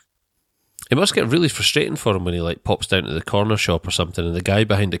 It must get really frustrating for him when he pops down to the corner shop or something and the guy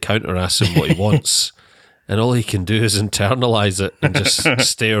behind the counter asks him what he wants and all he can do is internalize it and just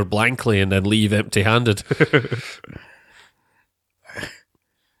stare blankly and then leave empty-handed.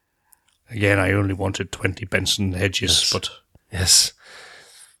 Again, I only wanted 20 Benson hedges, Yes. but... Yes.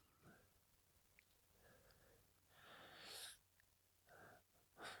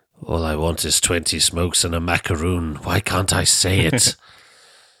 All I want is 20 smokes and a macaroon. Why can't I say it?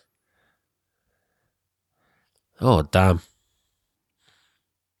 Oh, damn.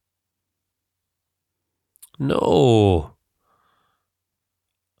 No.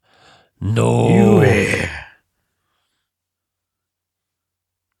 No.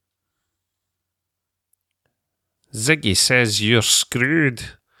 Ziggy says you're screwed.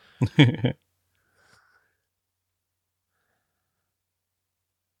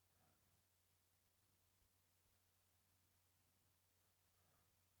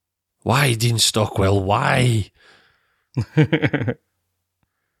 Why, Dean Stockwell? Why?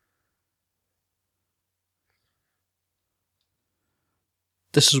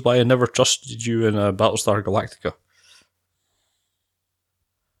 This is why I never trusted you in Battlestar Galactica.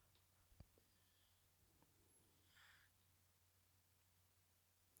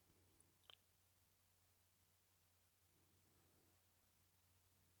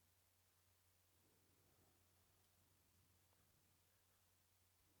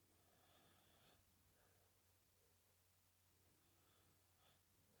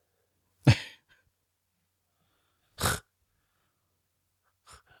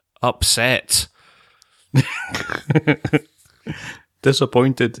 Upset.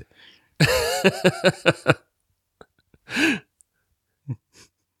 Disappointed.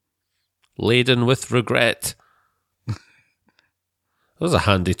 Laden with regret. That was a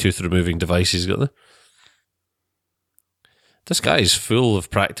handy tooth-removing device he's got there. This guy is full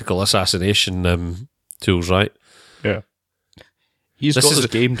of practical assassination tools, right? Yeah. He's got his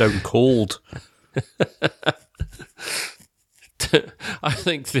game down cold. I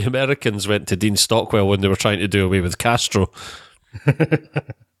think the Americans went to Dean Stockwell when they were trying to do away with Castro.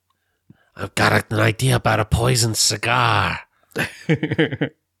 I've got an idea about a poisoned cigar.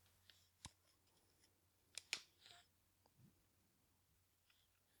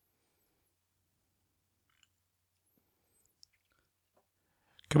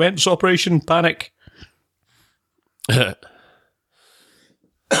 Commence Operation Panic.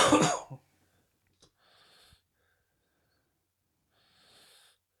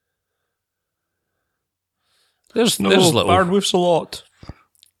 There's Baron Wolfsalot.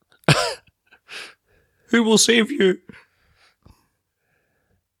 Who will save you?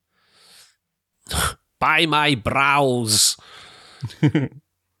 By my brows.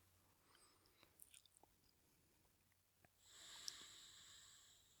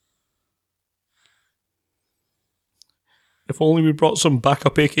 If only we brought some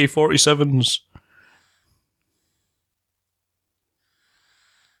backup AK-47s.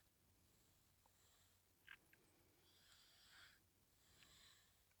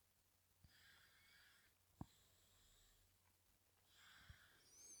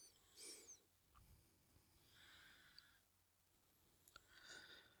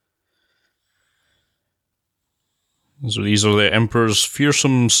 So these are the Emperor's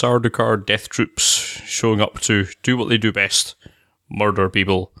fearsome Sardaukar death troops showing up to do what they do best. Murder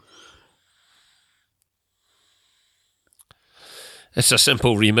people. It's a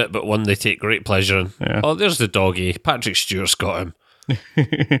simple remit, but one they take great pleasure in. Yeah. Oh, there's the doggy. Patrick Stewart's got him.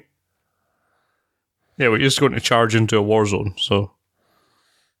 Yeah, we're just going to charge into a war zone, so...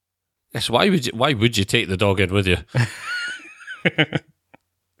 Yes, why would you take the dog in with you?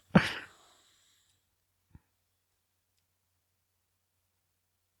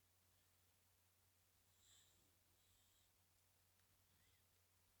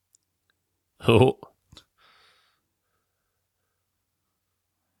 Oh.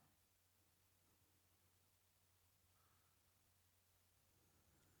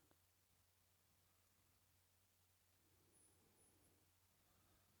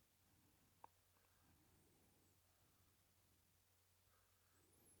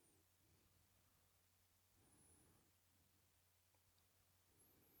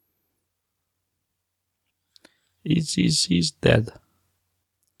 He's dead.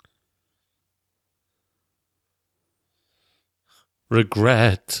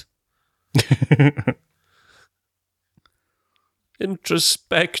 Regret.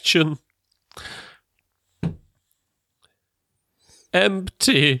 Introspection.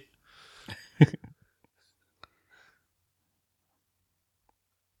 Empty.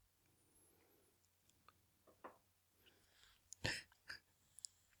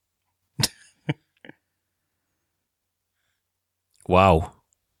 Wow.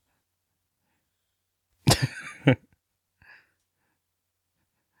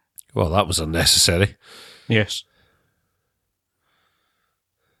 Well, that was unnecessary. Yes.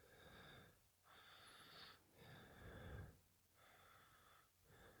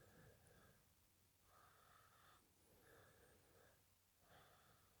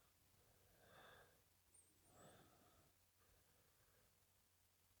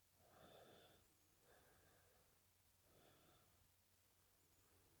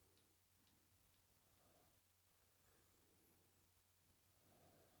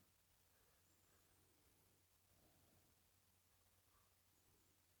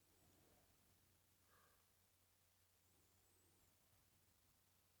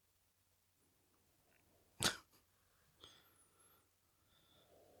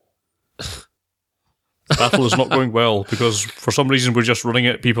 The battle is not going well because for some reason we're just running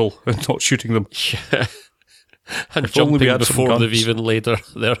at people and not shooting them. Yeah. And If only we jumping had some before they've guns. even laid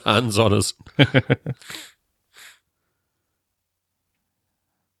their hands on us.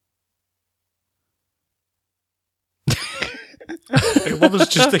 I love his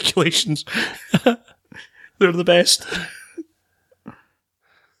gesticulations. They're the best.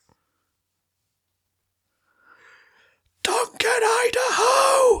 Duncan,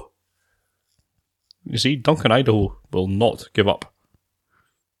 Idaho! You see, Duncan, Idaho will not give up.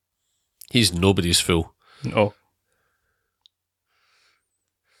 He's nobody's fool. No.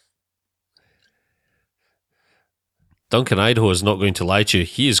 Duncan Idaho is not going to lie to you.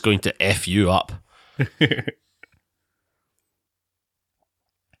 He is going to F you up. And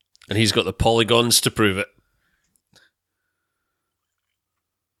he's got the polygons to prove it.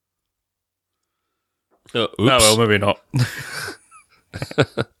 Oh, oops. Oh, well, maybe not.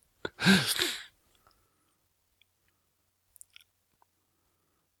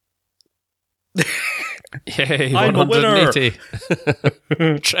 Yay, I'm a winner.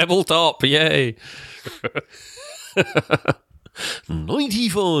 180. Treble top, yay.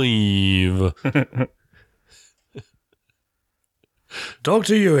 95.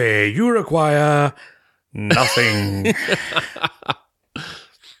 Dr. Yue, you require nothing.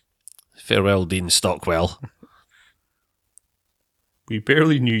 Farewell, Dean Stockwell. We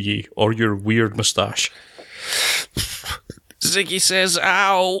barely knew ye, or your weird moustache. Ziggy says,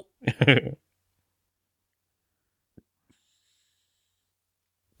 ow.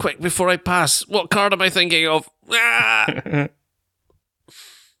 Quick, before I pass, what card am I thinking of? Ah!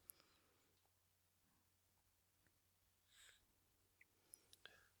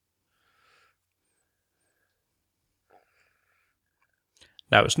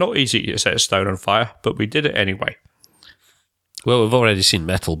 Now, it's not easy to set us down on fire, but we did it anyway. Well, we've already seen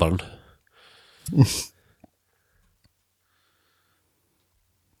metal burn.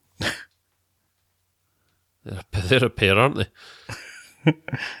 They're a pair, aren't they?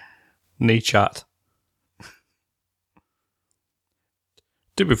 Nay chat.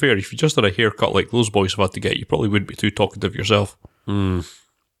 To be fair, if you just had a haircut like those boys have had to get, you probably wouldn't be too talkative yourself. My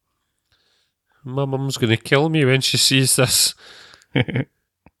mum's going to kill me when she sees this.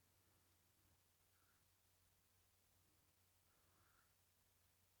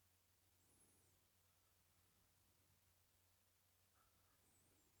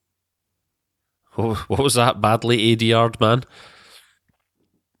 What was that badly ADR'd, man?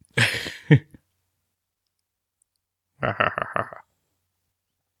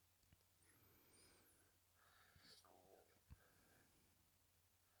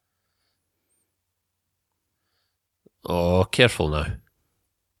 Oh, careful now.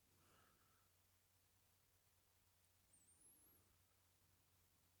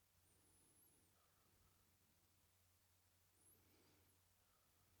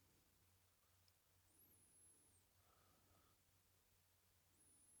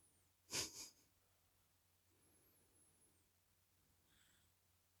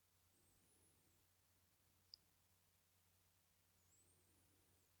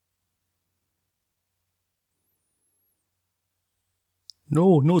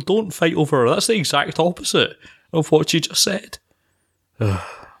 No, don't fight over her. That's the exact opposite of what you just said.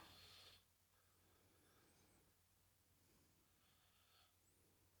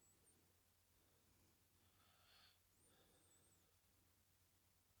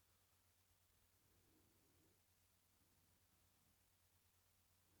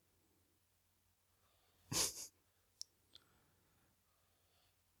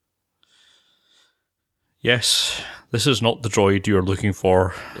 Yes, this is not the droid you're looking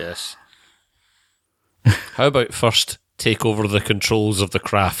for. Yes. How about first take over the controls of the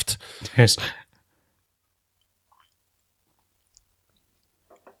craft? Yes.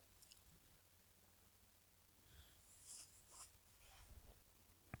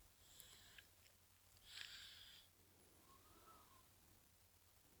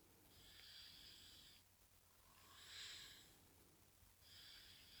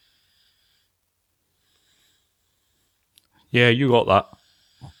 Yeah, you got that.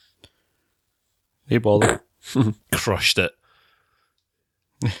 Hey, bother. Crushed it.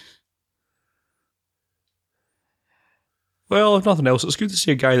 Well, if nothing else, it's good to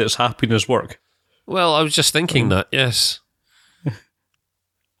see a guy that's happy in his work. Well, I was just thinking that, yes.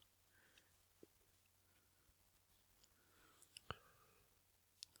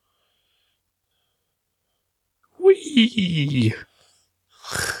 Whee!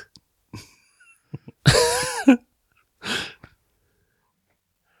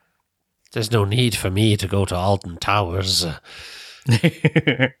 There's no need for me to go to Alden Towers.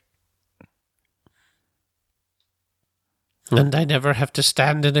 And I never have to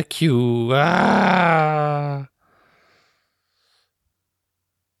stand in a queue. Ah!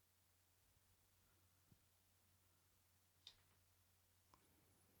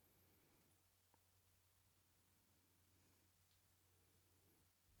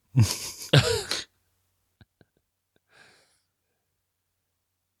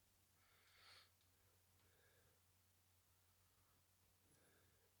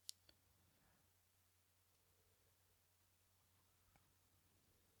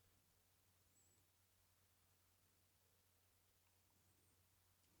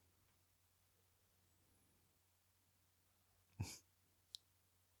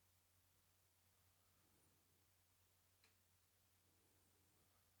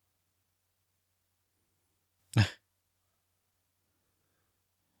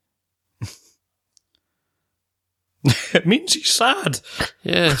 It means he's sad.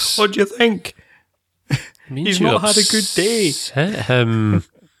 Yes. What do you think? He's not had a good day. Upset him.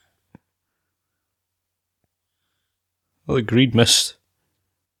 Well, the Greed Mist.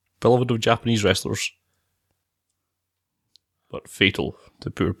 Beloved of Japanese wrestlers. But fatal to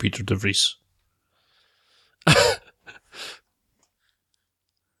poor Peter de Vries.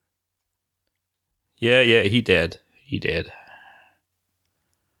 Yeah, he dead. He dead.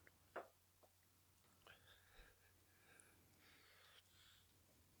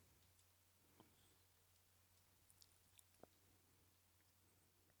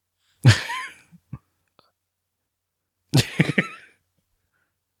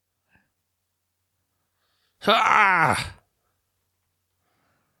 Ah!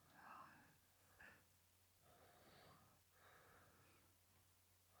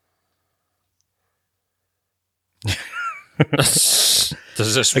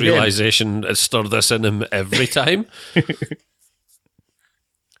 Does this realization stir this in him every time?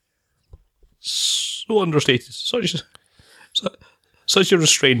 So understated. Such such a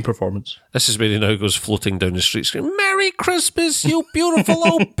restrained performance. This is where he now goes floating down the street screaming, "Merry Christmas, you beautiful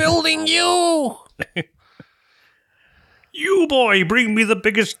old building, you!" You boy, bring me the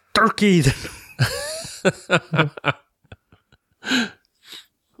biggest turkey.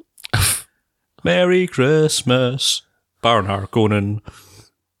 Merry Christmas, Baron Harkonnen.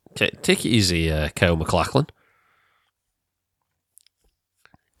 Okay, take it easy, Kyle MacLachlan.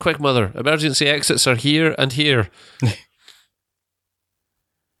 Quick, mother, emergency exits are here and here.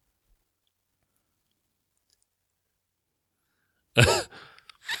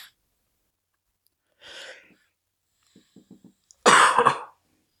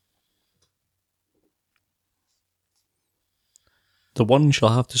 The one shall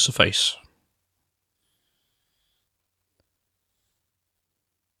have to suffice.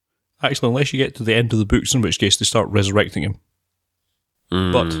 Actually, unless you get to the end of the books, in which case they start resurrecting him.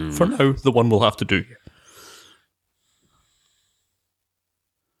 But for now, the one will have to do.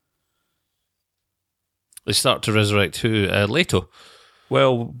 They start to resurrect who? Leto.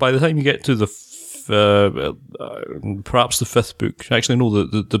 Well, by the time you get to the perhaps the fifth book, actually no,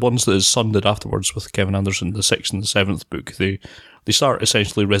 the ones that his son did afterwards with Kevin Anderson, the sixth and the seventh book, they start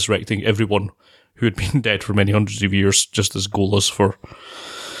essentially resurrecting everyone who had been dead for many hundreds of years, just as Golas for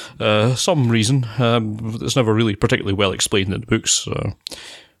some reason. It's never really particularly well explained in the books.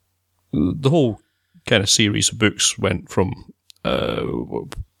 The whole kind of series of books went from,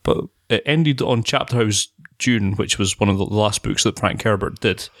 but it ended on Chapterhouse Dune, which was one of the last books that Frank Herbert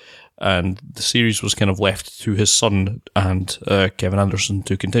did, and the series was kind of left to his son and Kevin Anderson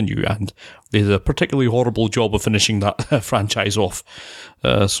to continue, and they did a particularly horrible job of finishing that franchise off.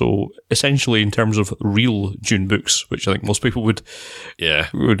 So essentially, in terms of real Dune books, which I think most people would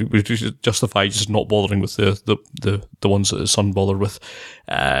justify just not bothering with the ones that his son bothered with,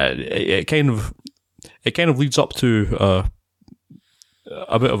 it kind of leads up to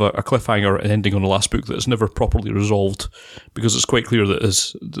a bit of a cliffhanger and ending on the last book that is never properly resolved, because it's quite clear that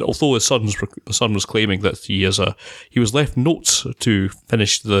although his son was claiming that he was left notes to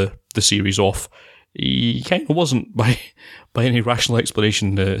finish the series off, he kind of wasn't by any rational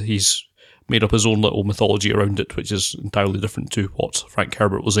explanation. He's made up his own little mythology around it, which is entirely different to what Frank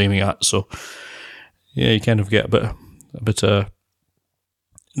Herbert was aiming at. So yeah, you kind of get a bit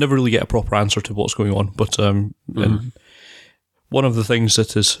never really get a proper answer to what's going on, but and one of the things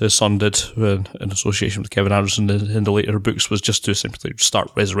that his son did in association with Kevin Anderson in the later books was just to simply start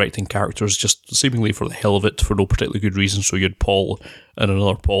resurrecting characters, just seemingly for the hell of it, for no particularly good reason. So you had Paul and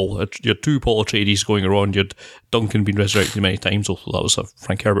another Paul. You had two Paul Atreides going around. You had Duncan being resurrected many times, although that was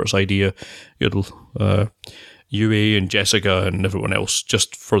Frank Herbert's idea. You had Yue and Jessica and everyone else,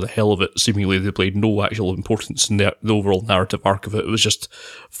 just for the hell of it. Seemingly they played no actual importance in the overall narrative arc of it. It was just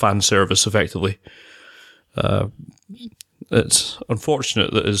fan service, effectively. It's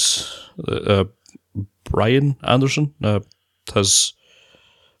unfortunate that Brian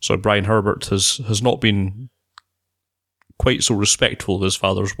Herbert has not been quite so respectful of his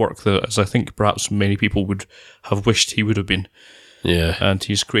father's work as I think perhaps many people would have wished he would have been. Yeah, and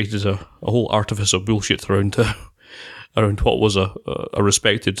he's created a whole artifice of bullshit around what was a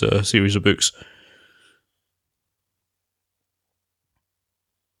respected series of books.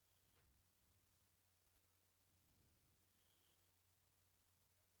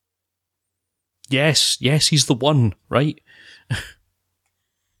 Yes, he's the one, right?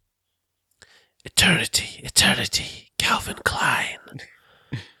 Eternity, Calvin Klein.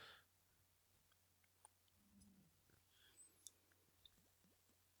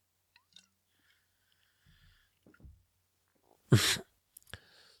 Bit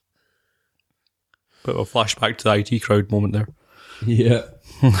of a flashback to the IT crowd moment there. Yeah.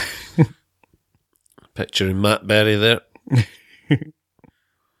 Picturing Matt Berry there.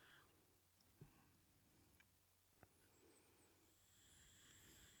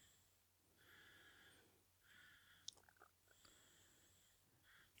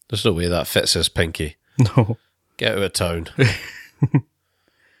 There's no way that fits his pinky. No. Get out of town.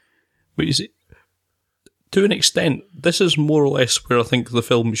 But you see, to an extent, this is more or less where I think the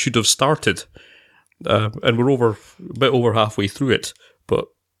film should have started. And we're a bit over halfway through it, but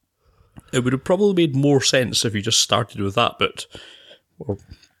it would have probably made more sense if you just started with that bit, or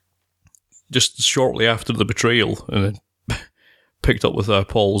just shortly after the betrayal, and then picked up with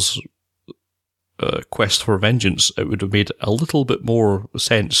Paul's quest for vengeance. It would have made a little bit more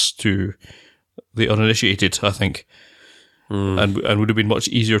sense to the uninitiated, I think, and would have been much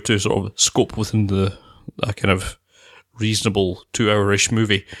easier to sort of scope within a kind of reasonable 2-hour-ish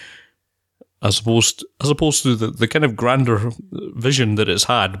movie, as opposed to the kind of grander vision that it's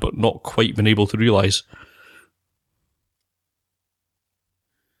had, but not quite been able to realise.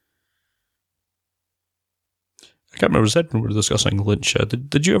 can't remember, said when we were discussing Lynch.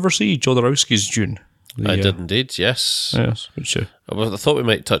 Did you ever see Jodorowsky's Dune? I did indeed, yes. Yes, which, I thought we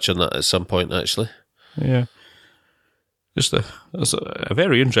might touch on that at some point, actually. yeah. It's a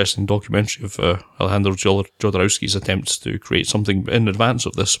very interesting documentary of Alejandro Jodorowsky's attempts to create something in advance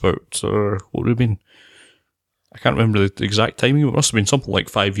of this about, what would it have been? I can't remember the exact timing. It must have been something like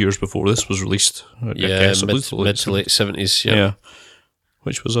 5 years before this was released. Mid to late 70s, yeah.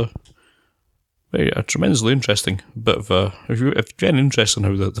 Which was a tremendously interesting bit of if you're any interest in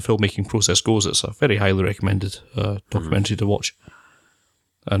how the filmmaking process goes, it's a very highly recommended documentary to watch.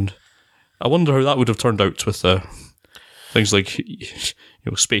 And I wonder how that would have turned out with things like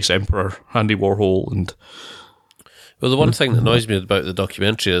Space Emperor, Andy Warhol, and well, the one thing that annoys me about the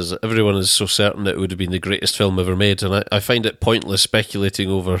documentary is everyone is so certain that it would have been the greatest film ever made, and I find it pointless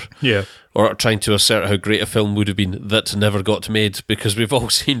speculating over or trying to assert how great a film would have been that never got made, because we've all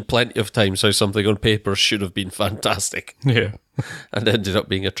seen plenty of times how something on paper should have been fantastic, and ended up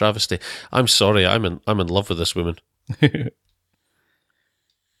being a travesty. I'm sorry, I'm in love with this woman.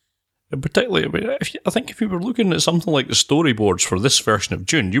 And particularly, I think if you were looking at something like the storyboards for this version of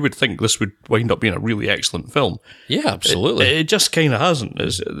Dune, you would think this would wind up being a really excellent film. Yeah, absolutely. It just kind of hasn't.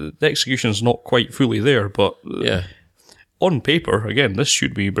 The execution's not quite fully there, but on paper, again, this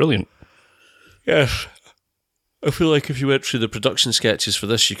should be brilliant. Yes. I feel like if you went through the production sketches for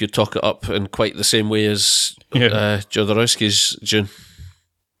this, you could talk it up in quite the same way as Jodorowsky's Dune.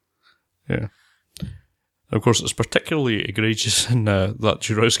 Yeah. Of course, it's particularly egregious in that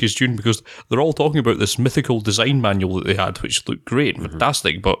Jodorowsky's Dune because they're all talking about this mythical design manual that they had, which looked great and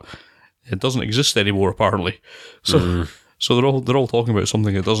fantastic, but it doesn't exist anymore apparently. So, so they're all talking about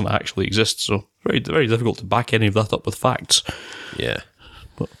something that doesn't actually exist. So very very difficult to back any of that up with facts. Yeah,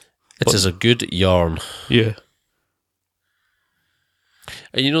 it is a good yarn. Yeah.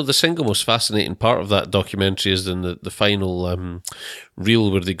 And the single most fascinating part of that documentary is in the final reel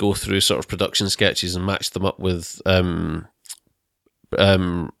where they go through sort of production sketches and match them up with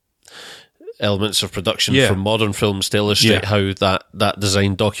elements of production from modern films to illustrate how that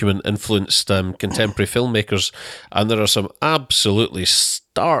design document influenced contemporary filmmakers. And there are some absolutely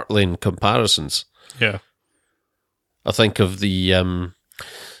startling comparisons. Yeah. I think of the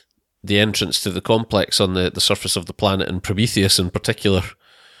entrance to the complex on the surface of the planet and Prometheus in particular.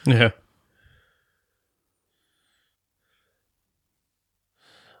 Yeah.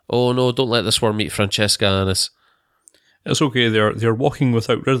 Oh no, don't let this worm eat Francesca Annis. It's okay, they're walking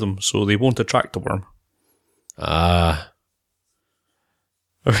without rhythm, so they won't attract the worm. Ah.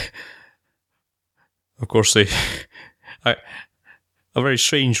 Of course, a very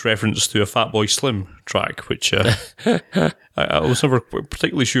strange reference to a Fatboy Slim track, which I was never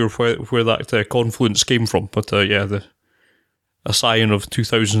particularly sure where that confluence came from, but a scion of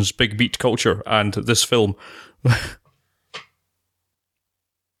 2000s big beat culture and this film.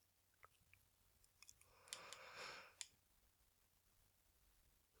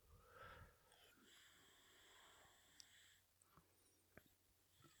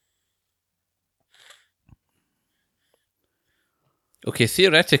 Okay,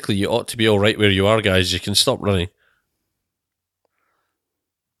 theoretically, you ought to be all right where you are, guys. You can stop running.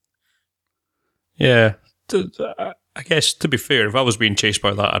 Yeah. I guess, to be fair, if I was being chased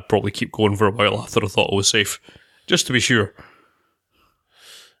by that, I'd probably keep going for a while after I thought I was safe. Just to be sure.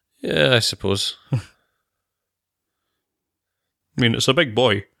 Yeah, I suppose. I mean, it's a big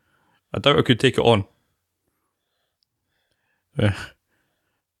boy. I doubt I could take it on. Yeah.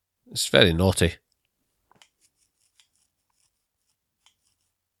 It's very naughty.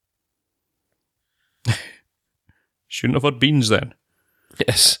 Shouldn't have had beans then.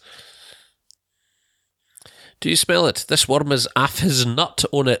 Yes. Do you smell it? This worm is off his nut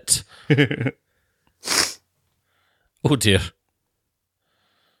on it. Oh dear.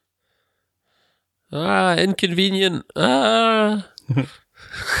 Ah, inconvenient. Ah.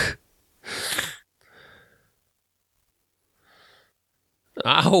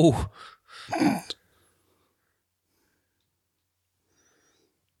 Ow.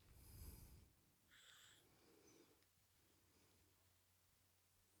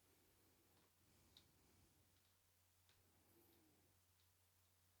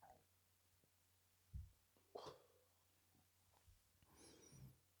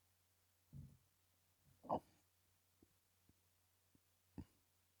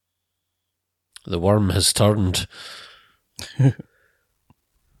 The worm has turned.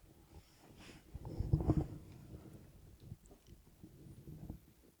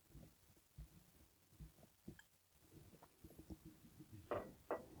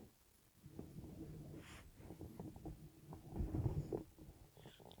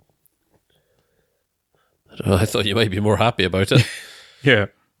 I thought you might be more happy about it. Yeah.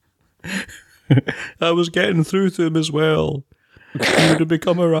 I was getting through to him as well. He would have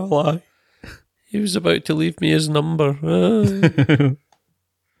become our ally. He was about to leave me his number.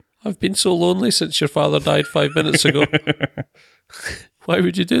 I've been so lonely since your father died 5 minutes ago. Why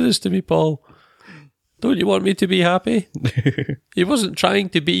would you do this to me, Paul? Don't you want me to be happy? He wasn't trying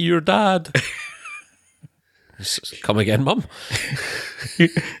to be your dad. Come again, Mum?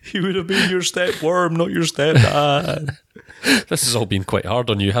 He would have been your stepworm, not your stepdad. This has all been quite hard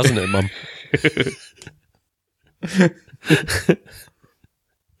on you, hasn't it, Mum?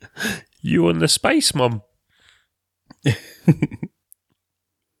 You on the spice, Mum?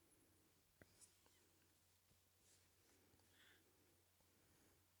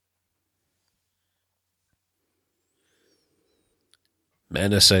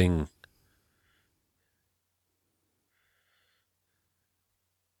 Menacing.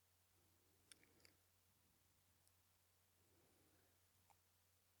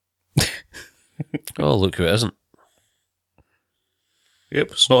 Oh, look who it isn't.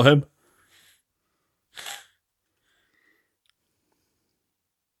 Yep, it's not him.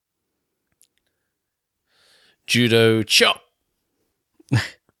 Judo chop.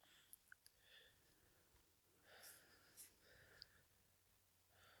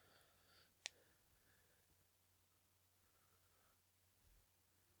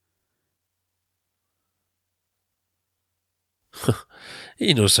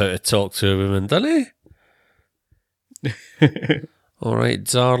 He knows how to talk to a woman, doesn't he? All right,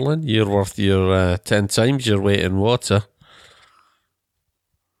 darling, you're worth your 10 times your weight in water.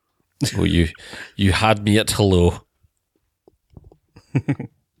 Oh, you had me at hello.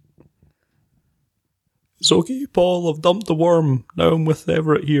 It's okay, Paul. I've dumped the worm. Now I'm with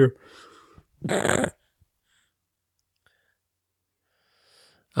Everett here. I'm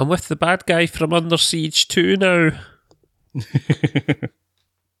with the bad guy from Under Siege 2 now.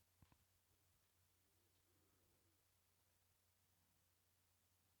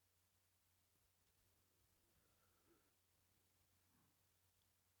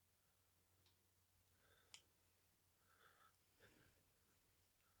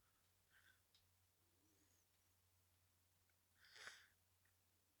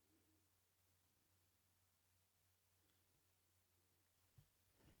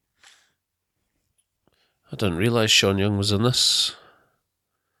 I didn't realise Sean Young was in this.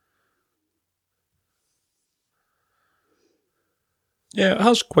 Yeah, it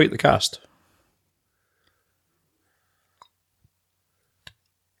has quite the cast.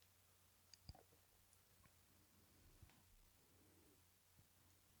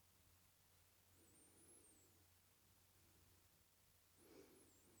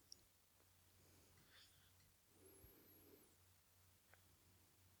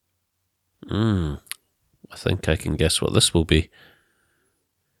 I think I can guess what this will be.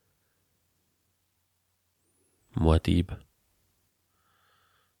 Muad'Dib.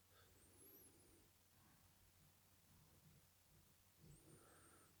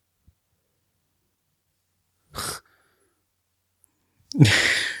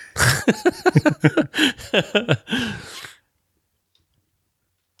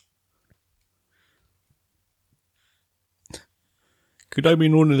 Could I be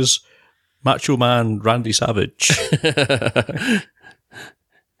known as Macho Man Randy Savage?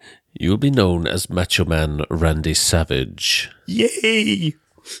 You'll be known as Macho Man Randy Savage. Yay!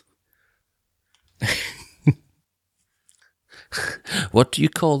 What do you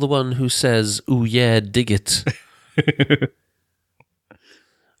call the one who says, "Ooh yeah, dig it"?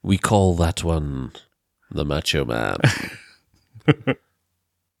 We call that one the Macho Man.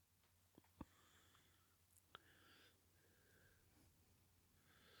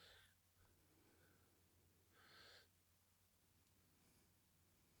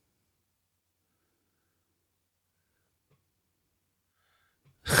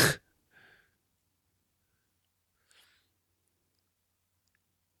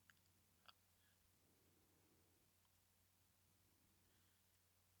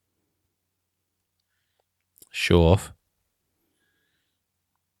 Show off.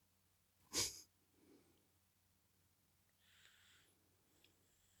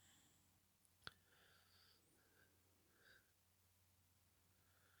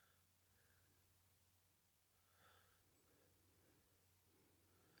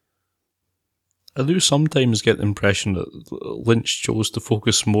 I do sometimes get the impression that Lynch chose to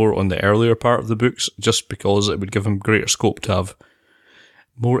focus more on the earlier part of the books just because it would give him greater scope to have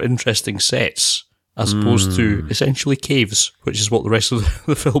more interesting sets as opposed to essentially caves, which is what the rest of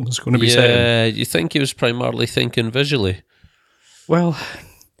the film is going to be set in. Yeah, you think he was primarily thinking visually? Well,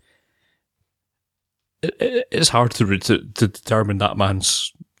 it's hard to determine that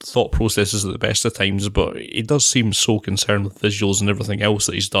man's thought processes at the best of times, but he does seem so concerned with visuals and everything else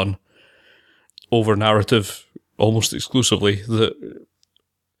that he's done over narrative almost exclusively that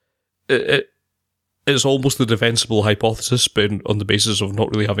it's almost a defensible hypothesis, but on the basis of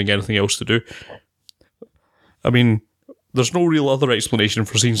not really having anything else to do. I mean, there's no real other explanation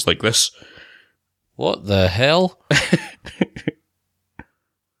for scenes like this. What the hell?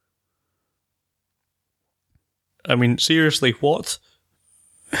 I mean, seriously, what?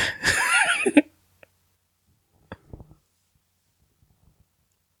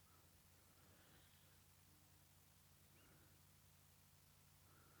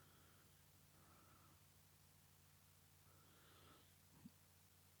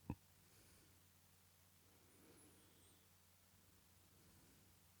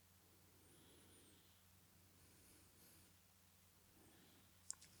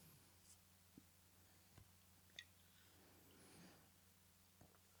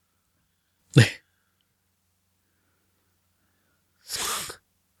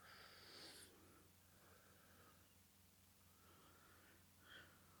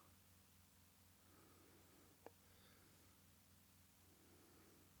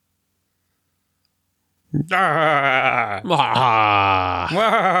 Ah! Ah.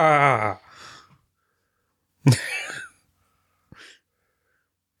 Ah!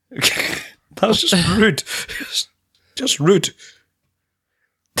 That's just rude. Just rude.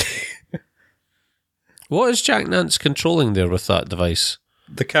 What is Jack Nance controlling there with that device?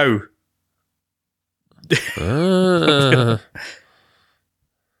 The cow. Ah.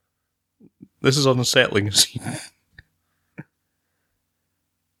 This is unsettling.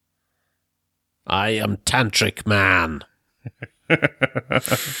 I am Tantric Man.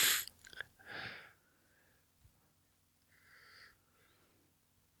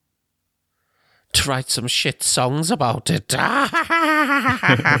 To write some shit songs about it.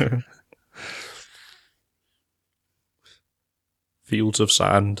 Fields of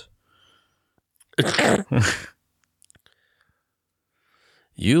sand.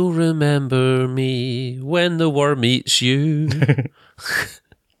 You remember me when the worm eats you.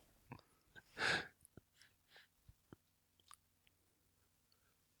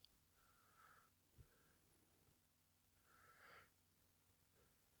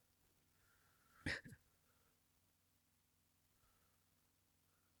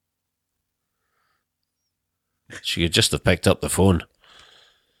 She could just have picked up the phone.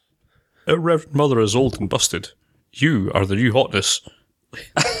 Our Reverend Mother is old and busted. You are the new hotness.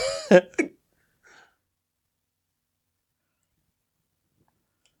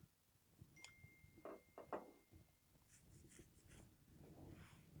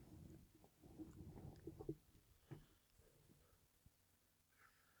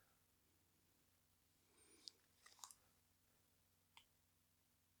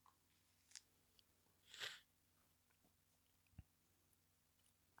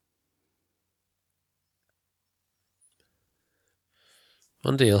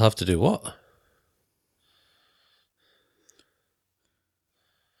 One day you'll have to do what?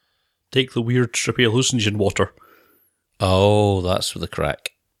 Take the weird trippy hallucinogen water. Oh, that's the crack.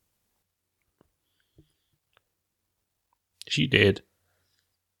 She did.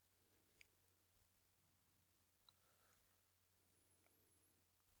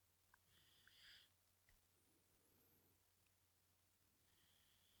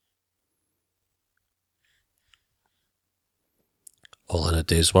 All in a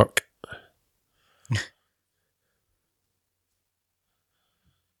day's work.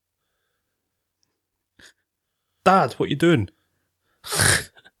 Dad, what you doing?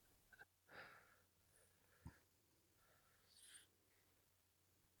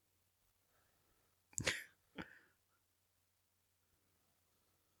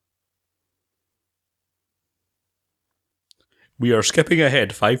 We are skipping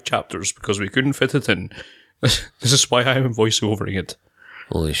ahead 5 chapters because we couldn't fit it in. This is why I am voiceovering it.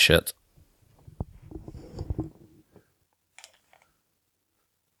 Holy shit.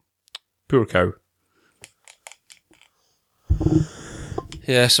 Poor cow.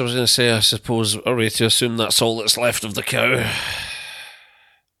 Yes, I was going to say, I suppose, are we to assume that's all that's left of the cow?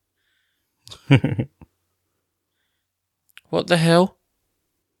 What the hell?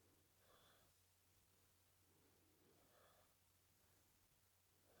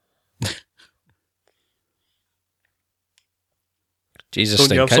 Jesus, Don't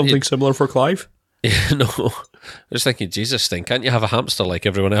Sting, you have can't something similar for Clive? No, I was thinking, Jesus, Sting, can't you have a hamster like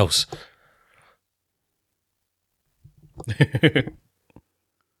everyone else?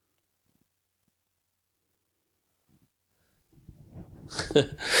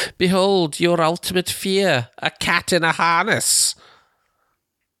 Behold your ultimate fear, a cat in a harness.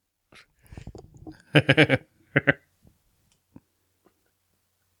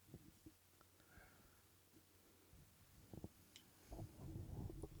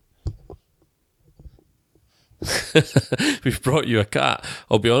 We've brought you a cat.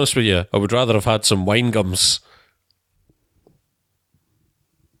 I'll be honest with you, I would rather have had some wine gums.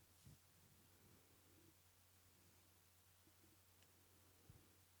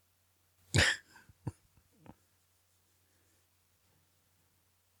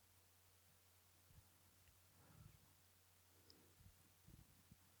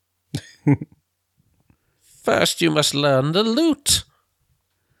 First you must learn the lute.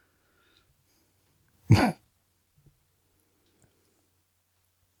 Yeah,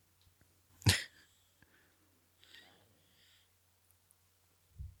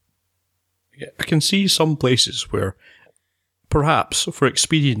 I can see some places where, perhaps for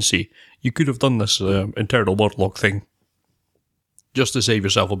expediency, you could have done this internal monologue thing just to save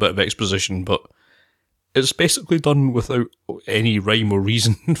yourself a bit of exposition, but it's basically done without any rhyme or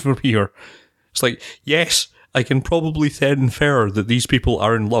reason for here. It's like, yes, I can probably then infer that these people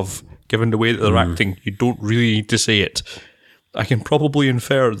are in love, given the way that they're acting. You don't really need to say it. I can probably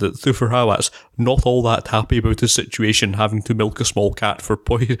infer that Thufir Hawat's not all that happy about his situation, having to milk a small cat for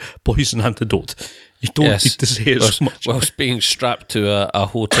poison antidote. You don't need to say it so much. Whilst being strapped to a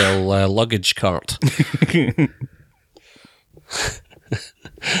hotel luggage cart.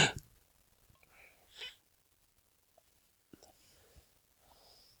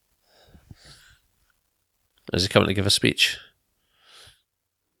 Is he coming to give a speech?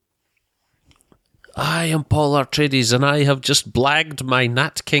 I am Paul Atreides, and I have just blagged my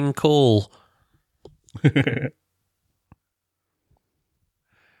Nat King Cole.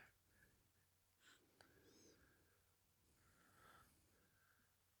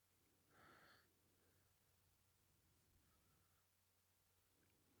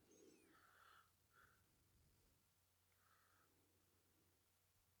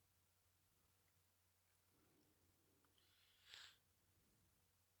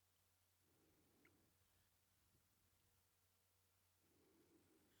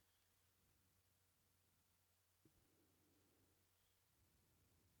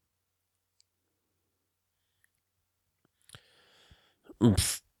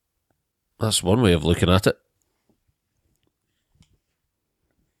 That's one way of looking at it.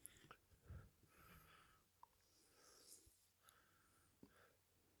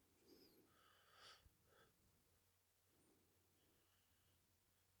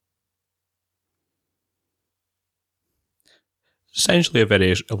 Essentially a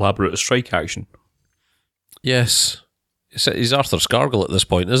very elaborate strike action. Yes. He's Arthur Scargill at this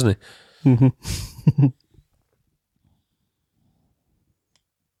point, isn't he? Mm-hmm.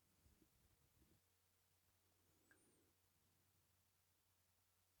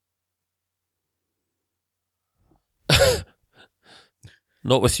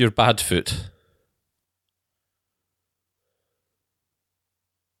 Not with your bad foot.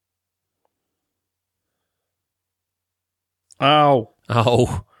 Ow.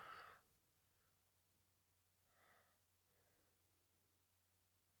 Ow.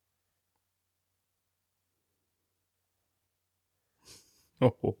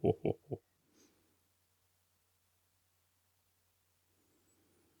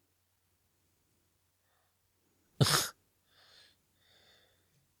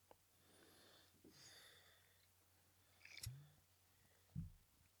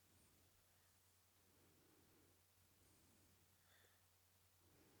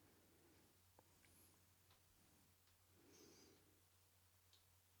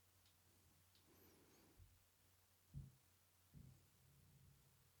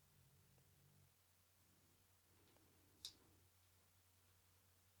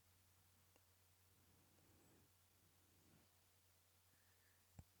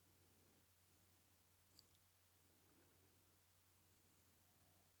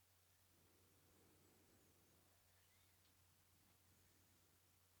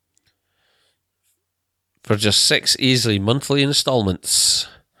 For just 6 easily monthly installments.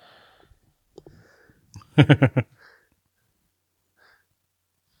 It'd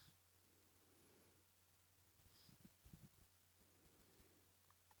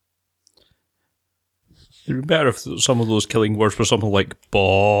be better if some of those killing words were something like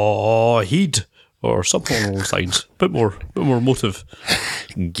Bawheed or something along those lines. Bit more motive.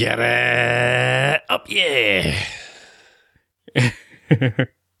 Get it up, yeah.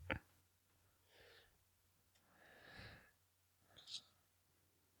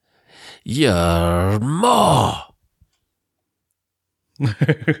 Your maw.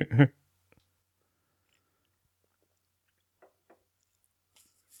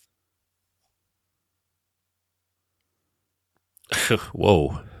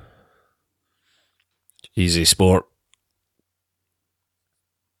 Whoa. Easy sport.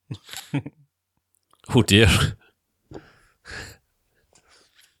 Oh dear.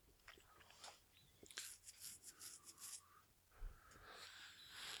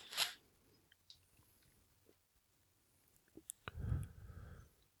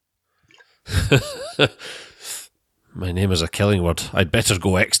 My name is a killing word. I'd better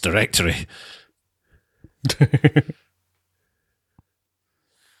go X directory.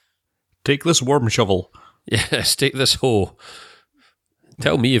 Take this worm shovel. Yes, take this hoe.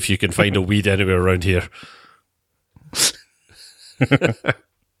 Tell me if you can find a weed anywhere around here.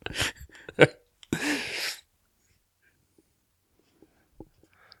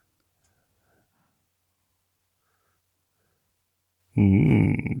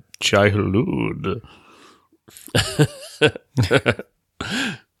 Childhood.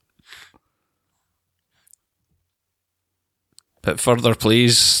 Bit further,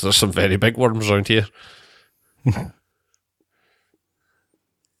 please. There's some very big worms around here.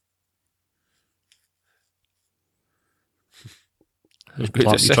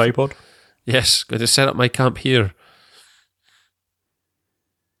 Plant your tripod. Yes, going to set up my camp here.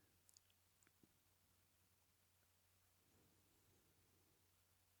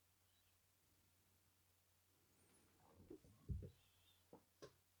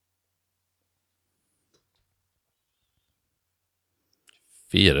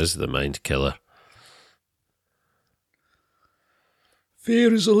 Fear is the mind killer.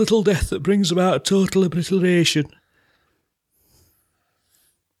 Fear is a little death that brings about total obliteration.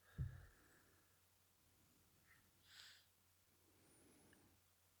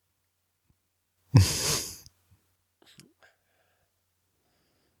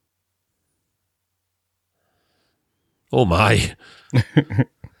 Oh my.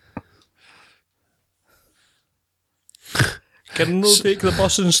 Can we take the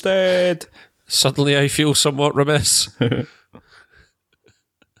bus instead? Suddenly I feel somewhat remiss.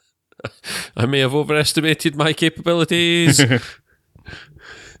 I may have overestimated my capabilities.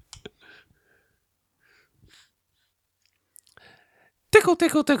 Tickle,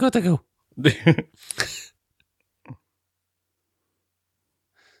 tickle, tickle, tickle.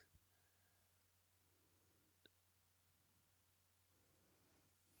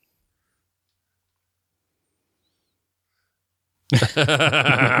 Like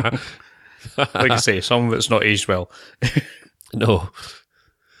I say, some of it's not aged well. No.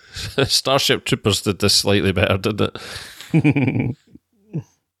 Starship Troopers did this slightly better, didn't it?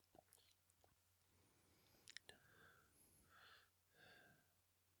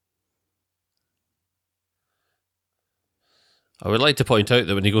 I would like to point out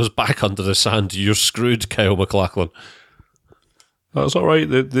that when he goes back under the sand, you're screwed, Kyle MacLachlan. That's alright,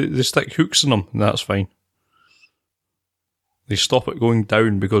 they stick hooks in them, and that's fine. They stop it going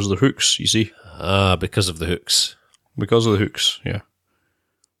down because of the hooks, you see. Ah, because of the hooks. Because of the hooks, yeah.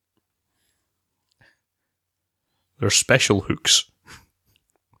 They're special hooks.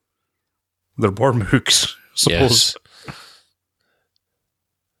 They're worm hooks, I suppose. Yes.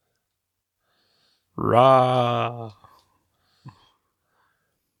 Rah.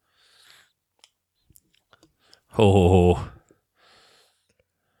 Ho, ho, ho.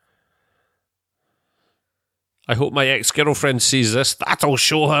 I hope my ex-girlfriend sees this. That'll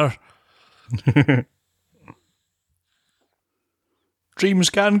show her. Dreams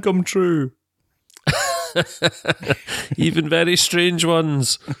can come true. Even very strange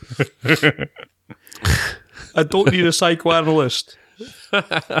ones. I don't need a psychoanalyst.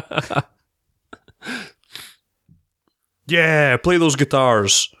 Yeah, play those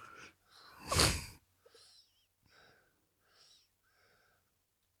guitars.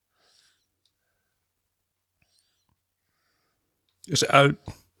 I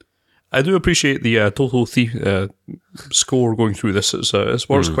do appreciate the total score going through this. It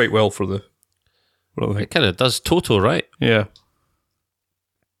works quite well for the. It kind of does Toto, right? Yeah.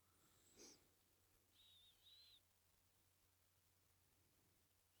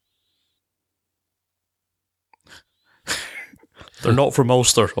 They're not from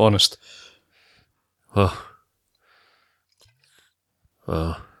Ulster, honest. Oh.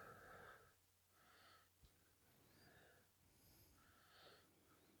 Oh.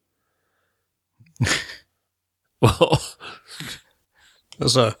 Well,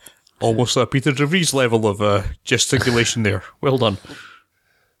 There's almost a Peter DeVries level of gesticulation there. Well done.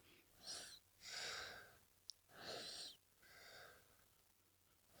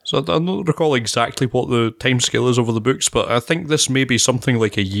 So I don't recall exactly what the timescale is over the books, but I think this may be something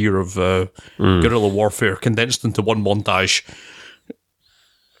like a year of guerrilla warfare condensed into one montage.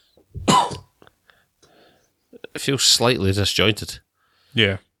 It feels slightly disjointed.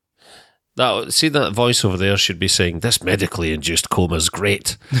 Yeah. That voice over there should be saying, "This medically induced coma is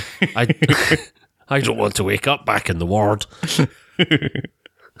great. I don't want to wake up back in the ward."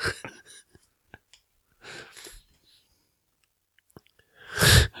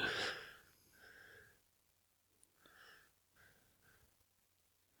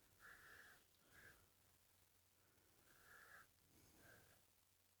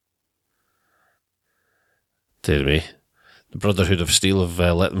 Dear me. The Brotherhood of Steel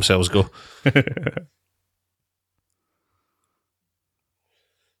have let themselves go.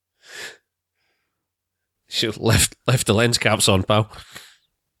 Should left the lens caps on, pal.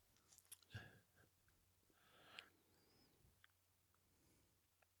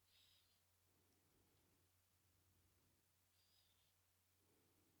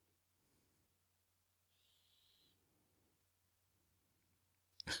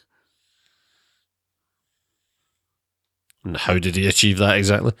 And how did he achieve that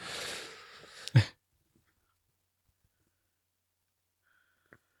exactly?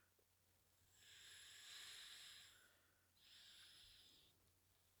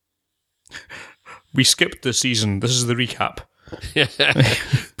 We skipped the season. This is the recap.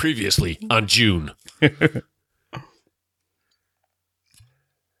 Previously on June.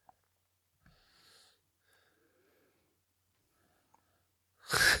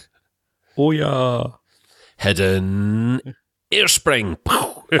 Oh yeah. Hidden air spring.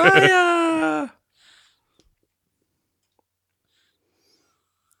 Oh yeah.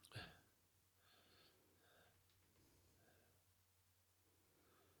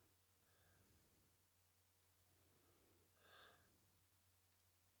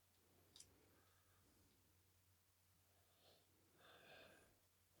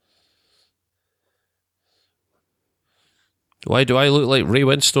 Why do I look like Ray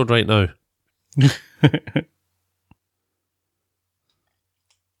Winstone right now?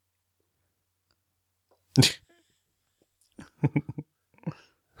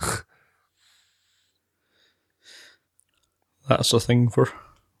 That's a thing for...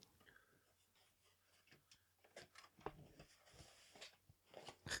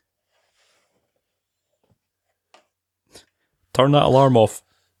 Turn that alarm off.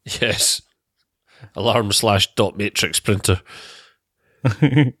 Yes. Alarm / dot matrix printer.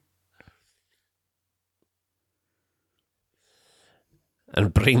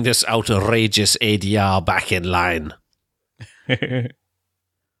 And bring this outrageous ADR back in line.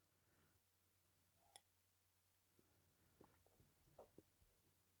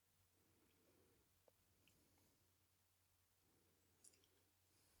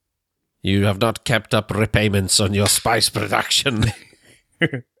 You have not kept up repayments on your spice production.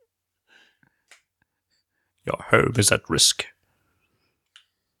 Your home is at risk.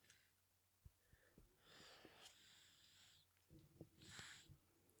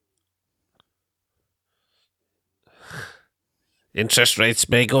 Interest rates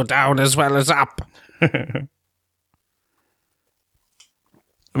may go down as well as up. I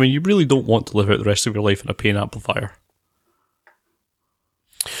mean, you really don't want to live out the rest of your life in a pain amplifier.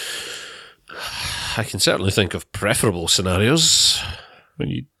 I can certainly think of preferable scenarios. I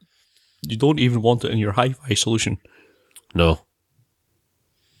mean, you don't even want it in your hi-fi solution. No.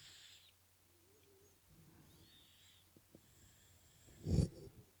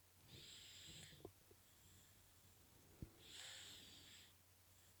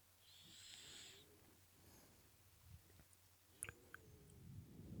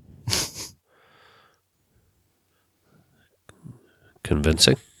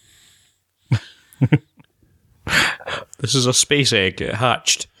 Convincing. This is a space egg. It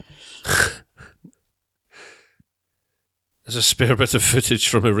hatched. There's a spare bit of footage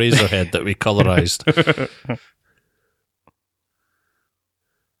from Eraserhead that we colorized.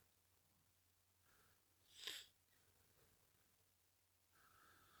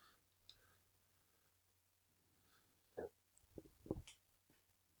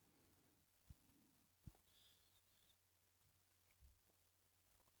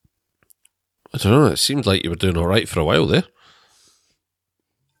 I don't know, it seemed like you were doing all right for a while there.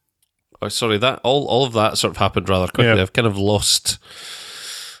 Oh, sorry, that all of that sort of happened rather quickly. Yeah. I've kind of lost...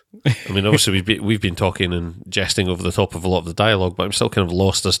 I mean, obviously we've been talking and jesting over the top of a lot of the dialogue, but I'm still kind of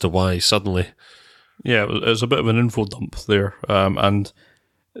lost as to why suddenly... Yeah, it was a bit of an info dump there, and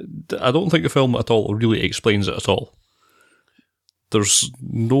I don't think the film at all really explains it at all. There's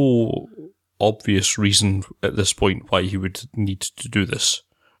no obvious reason at this point why he would need to do this.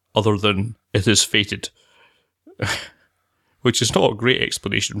 other than it is fated. Which is not a great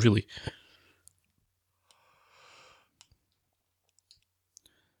explanation, really.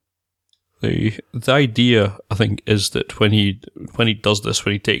 The idea, I think, is that when he does this,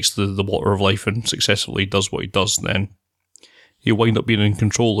 when he takes the water of life and successfully does what he does, then he'll wind up being in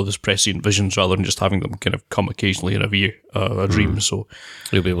control of his prescient visions rather than just having them kind of come occasionally in a dream. So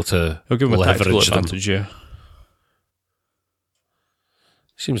he'll be able to he'll give him a tactical leverage them. advantage, yeah.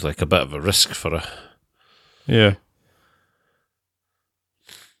 Seems like a bit of a risk for a... Yeah.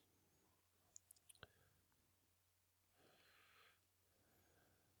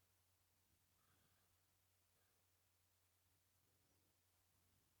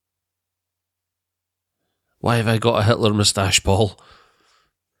 Why have I got a Hitler moustache, Paul?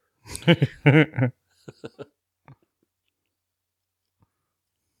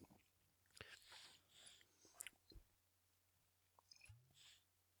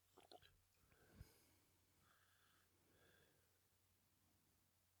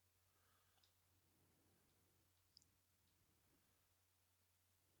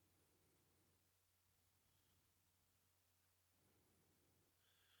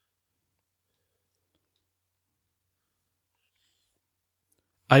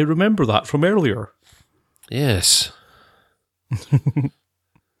 I remember that from earlier. Yes. What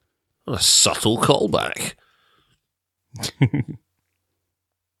a subtle callback.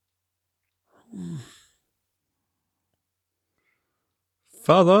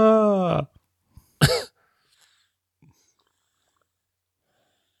 Father!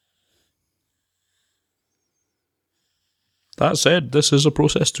 That said, this is a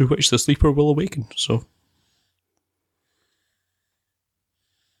process through which the sleeper will awaken, so...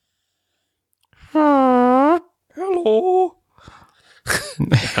 Hello!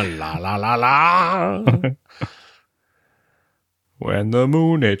 La la la la. When the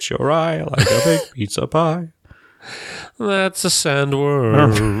moon hits your eye like a big pizza pie. That's a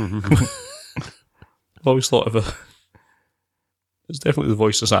sandworm. I've always thought of it. It's definitely the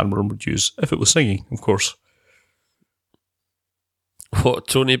voice a sandworm would use, if it was singing, of course. What,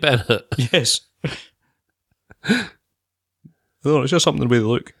 Tony Bennett? Yes. No, it's just something the way they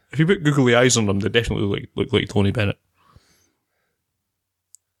look. If you put googly eyes on them, they definitely look like Tony Bennett.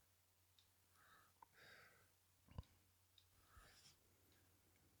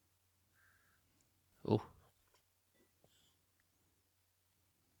 Oh.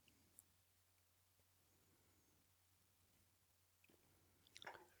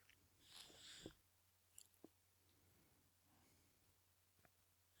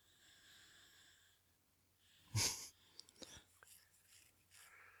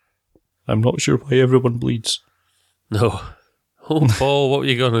 I'm not sure why everyone bleeds. No. Oh, Paul, what were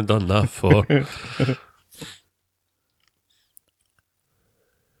you going to done that for? The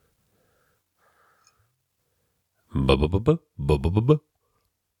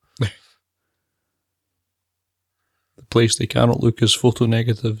place they cannot look is photo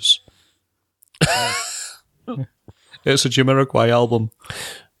negatives. It's a Jamiroquai album.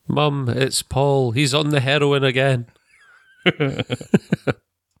 Mum, it's Paul. He's on the heroin again.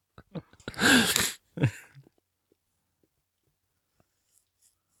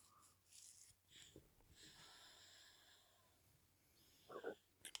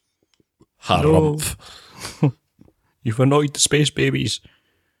 Harumph. No. You've annoyed the space babies.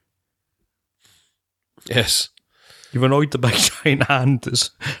 Yes. You've annoyed the big giant hand is,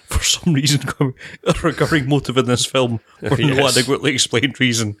 for some reason, a recurring motive in this film for no Yes. adequately explained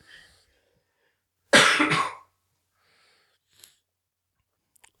reason.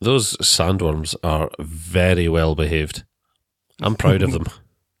 Those sandworms are very well behaved. I'm proud of them.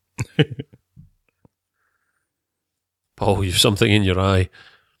 Paul, you've something in your eye.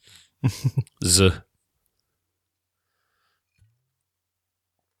 Z.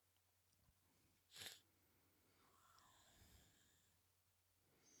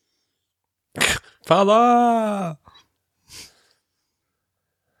 Father!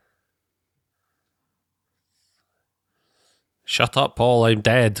 Shut up, Paul. I'm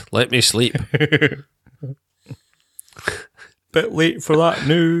dead. Let me sleep. Bit late for that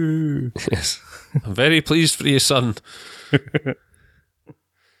new. Yes. I'm very pleased for you, son.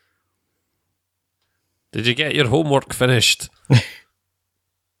 Did you get your homework finished?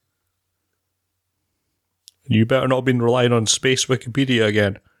 You better not have been relying on space Wikipedia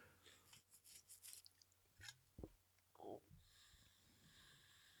again.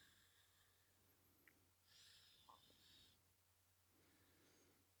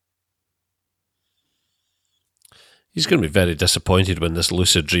 He's going to be very disappointed when this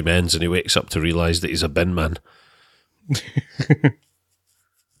lucid dream ends and he wakes up to realise that he's a bin man.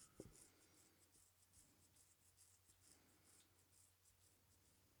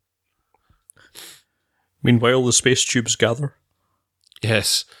 Meanwhile, the space tubes gather.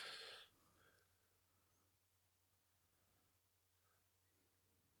 Yes.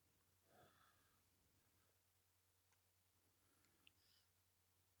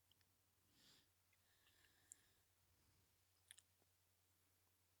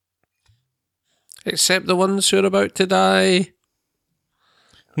 Except the ones who are about to die.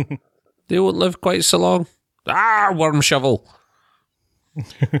 They won't live quite so long. Ah, worm shovel.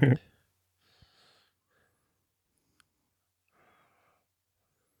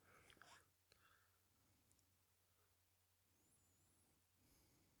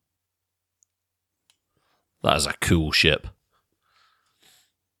 That is a cool ship.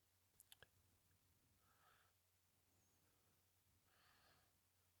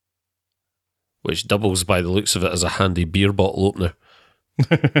 Which doubles, by the looks of it, as a handy beer bottle opener.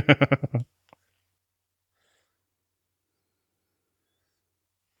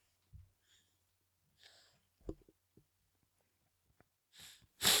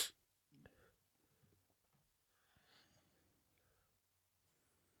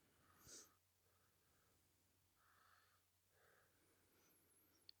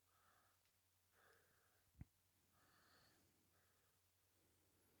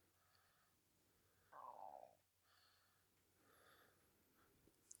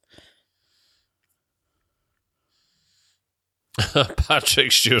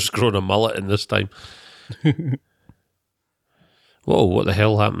 Patrick Stewart's grown a mullet in this time. Whoa, what the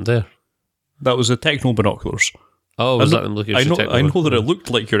hell happened there? That was the techno binoculars. Oh, was that them looking at I know that it looked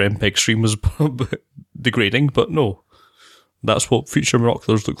like your MPEG stream was degrading, but no. That's what future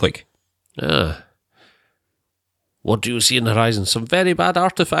binoculars look like. Ah. What do you see in the horizon? Some very bad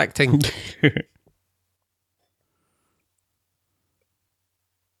artifacting.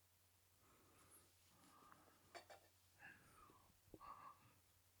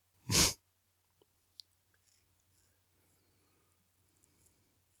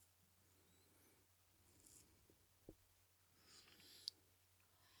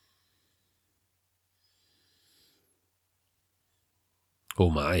 Oh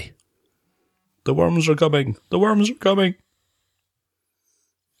my. The worms are coming. The worms are coming.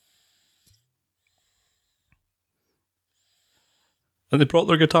 And they brought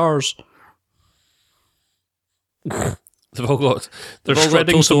their guitars. They're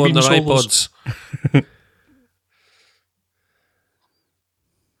shredding Toto on their solos. iPods.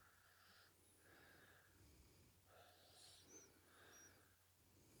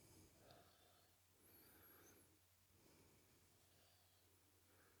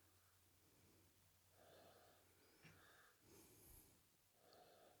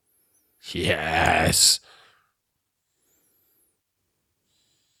 Yes.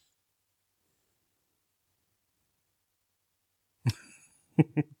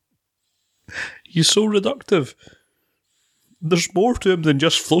 He's so reductive. There's more to him than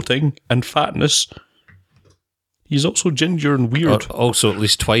just floating and fatness. He's also ginger and weird. Also, at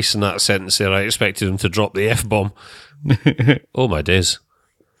least twice in that sentence there, I expected him to drop the F-bomb. Oh my days.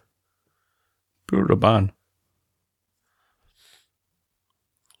 Poor Raban.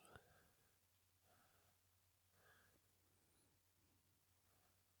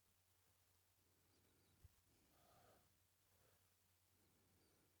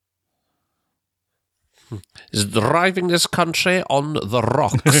 Is driving this country on the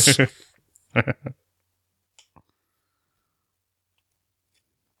rocks.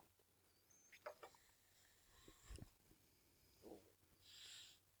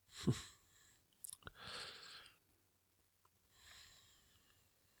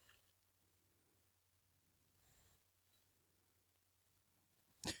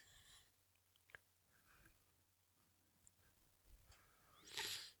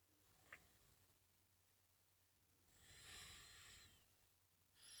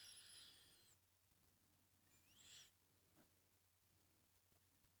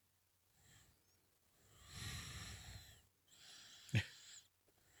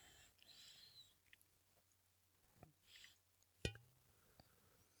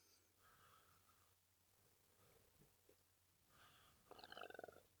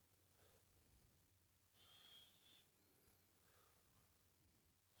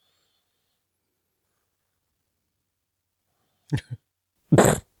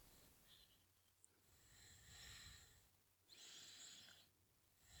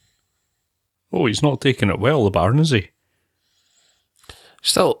 Oh, he's not taking it well, the Baron, is he?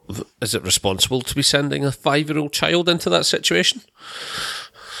 Still, is it responsible to be sending a 5-year-old child into that situation?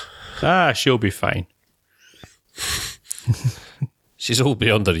 Ah, she'll be fine. She's old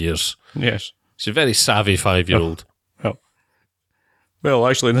beyond her years. Yes. She's a very savvy 5-year-old. Well, Well,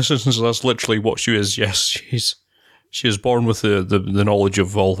 actually, in this instance, that's literally what she is. Yes, she is born with the knowledge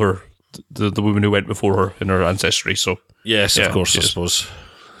of all her the women who went before her in her ancestry. So Yes, yeah, of course, I she's- suppose.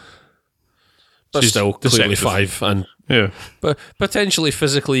 But she's still, clearly deceptive. 5 and Yeah, potentially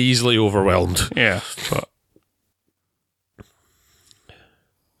physically easily overwhelmed. yeah,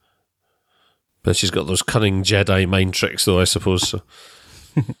 But she's got those cunning Jedi mind tricks, though, I suppose. So.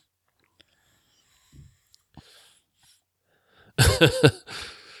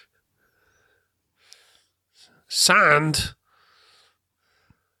 Sand.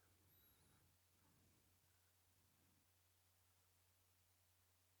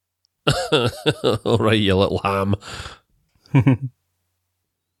 All right, you little ham.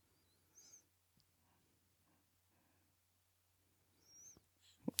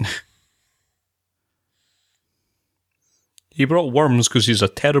 he brought worms because he's a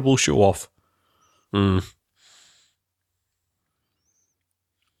terrible show off. Mm.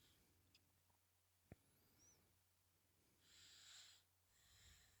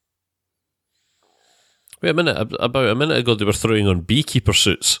 Wait a minute. About a minute ago, they were throwing on beekeeper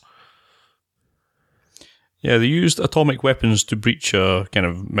suits. Yeah, they used atomic weapons to breach a kind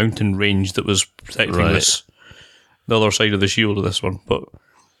of mountain range that was protecting Right. the other side of the shield of this one. But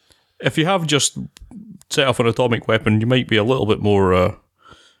if you have just set off an atomic weapon, you might be a little bit more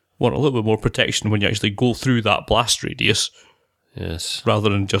want a little bit more protection when you actually go through that blast radius, Yes. rather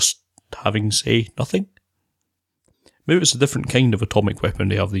than just having, say, nothing. Maybe it's a different kind of atomic weapon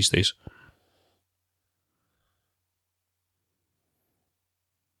they have these days.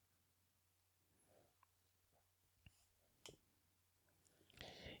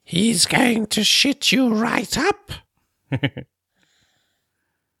 He's going to shit you right up.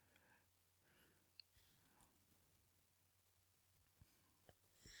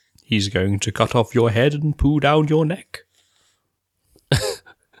 He's going to cut off your head and poo down your neck.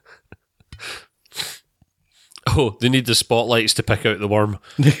 Oh, they need the spotlights to pick out the worm.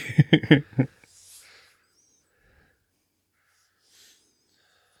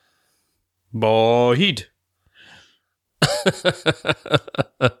 Boyd.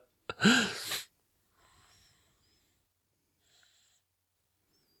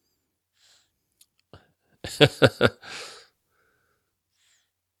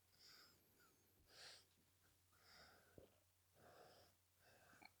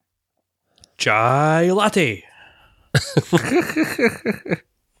 Chai latte.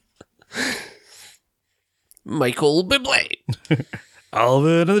 Michael Bublé.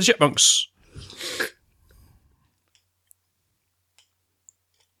 Alvin and the Chipmunks.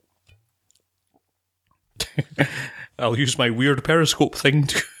 I'll use my weird periscope thing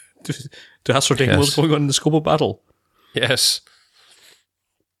to ascertain Yes. what's going on in the scope of battle. Yes.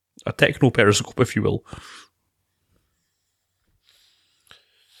 A techno periscope, if you will.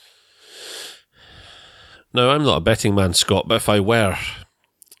 Now, I'm not a betting man, Scott, but if I were,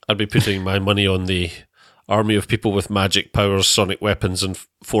 I'd be putting my money on the army of people with magic powers, sonic weapons, and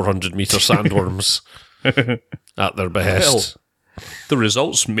 400-meter sandworms at their behest. The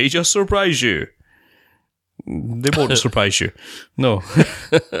results may just surprise you. They won't surprise you. No.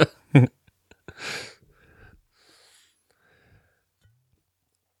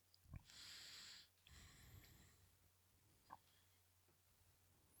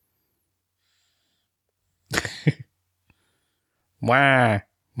 Wah.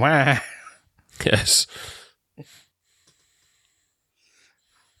 Wah. Yes.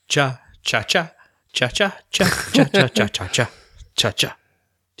 Cha cha cha cha cha cha cha cha cha cha cha cha cha.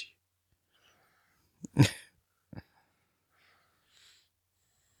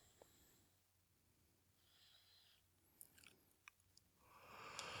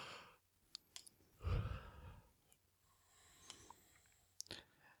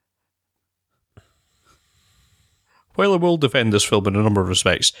 While I will defend this film in a number of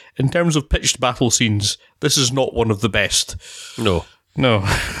respects, in terms of pitched battle scenes, this is not one of the best. No. No,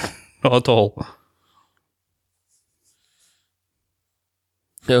 not at all.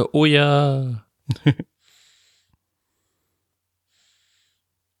 Oh, yeah.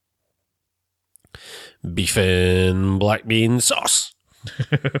 Beef and black bean sauce.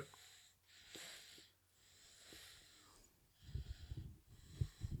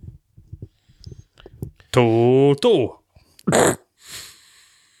 Toto.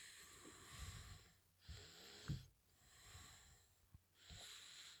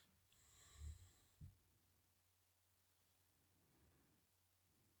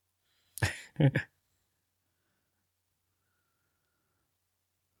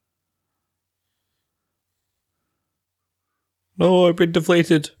 No, I've been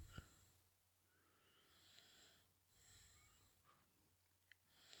deflated.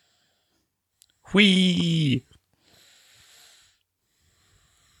 Whee!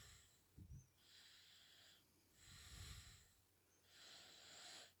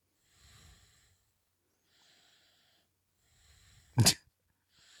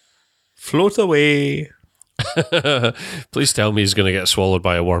 Float away. Please tell me he's going to get swallowed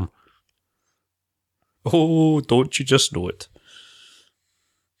by a worm. Oh, don't you just know it?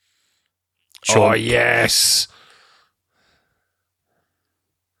 Oh, yes.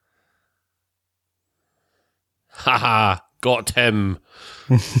 Haha, got him.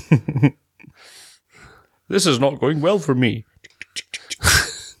 This is not going well for me.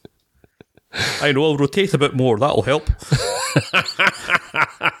 I know, I'll rotate a bit more. That'll help.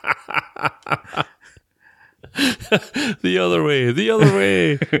 The other way, the other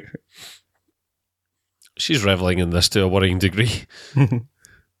way. She's reveling in this to a worrying degree.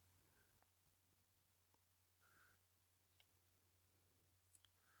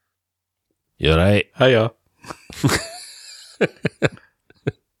 You're right. Hiya.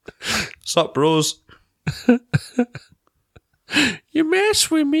 Sup, bros? You mess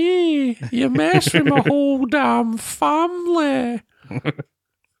with me. You mess with my whole damn family.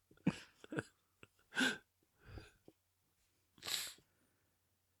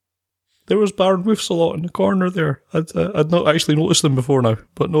 There was Baron Wolfsalot in the corner there. I'd not actually noticed them before now,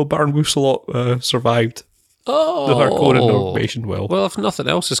 but no, Baron Wolfsalot survived Oh. the Harkonnen occupation well. Well, if nothing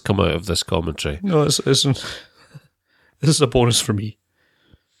else has come out of this commentary. No, this is a bonus for me.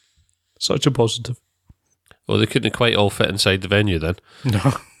 Such a positive. Well, they couldn't quite all fit inside the venue then.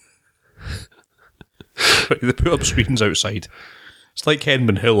 No. They put up screens outside. It's like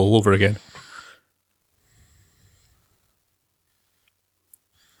Henman Hill all over again.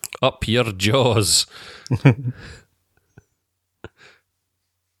 Up your jaws.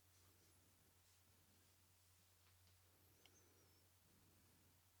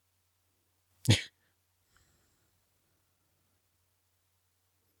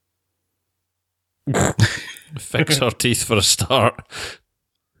 Fix her teeth for a start.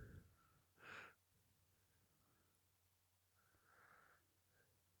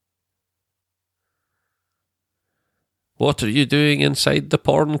 What are you doing inside the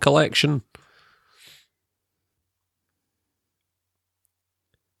porn collection?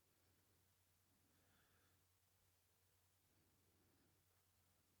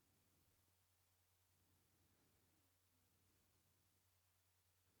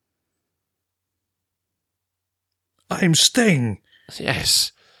 I'm Sting.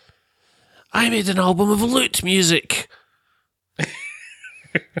 Yes. I made an album of lute music.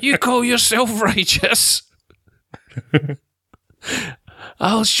 You call yourself righteous?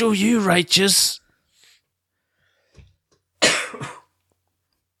 I'll show you righteous.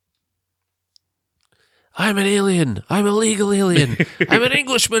 I'm an alien. I'm a legal alien. I'm an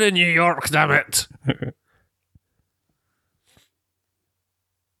Englishman in New York, damn it.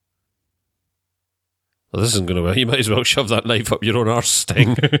 Well, this isn't going to work. You might as well shove that knife up your own arse,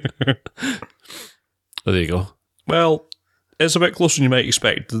 Sting. There you go. Well, it's a bit closer than you might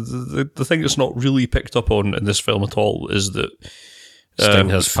expect. The thing that's not really picked up on in this film at all is that Sting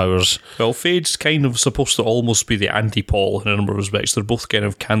has powers. Well, Fade's kind of supposed to almost be the anti-Paul in a number of respects. They're both kind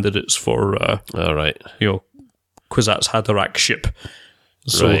of candidates for, All right. Kwisatz Haderach ship.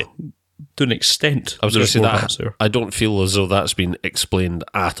 So, Right. to an extent, I was going to there's say more that. balance there. I don't feel as though that's been explained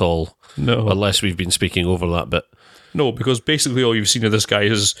at all, No. unless we've been speaking over that bit. No, because basically all you've seen of this guy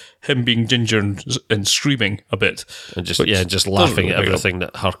is him being ginger and screaming a bit. And just Which just doesn't laughing really at pick up. everything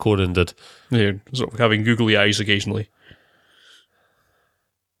that Harkonnen did. Yeah, sort of having googly eyes occasionally.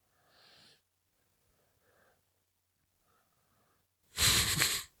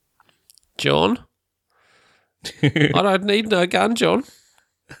 John? Alright, need no gun, John.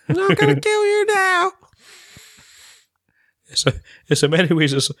 I'm not going to kill you now. It's in many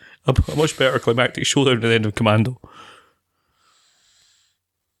ways it's a much better climactic showdown at the end of Commando.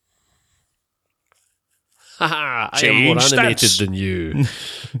 Haha, I am more Change animated stance. than you.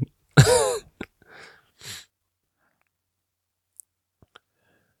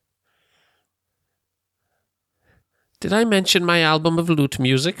 Did I mention my album of lute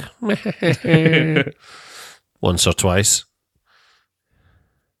music? Once or twice.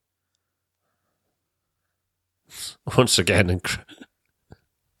 Once again,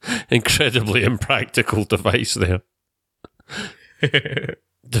 incredibly impractical device there.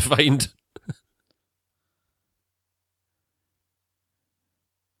 Defined.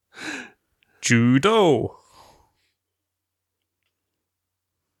 Judo.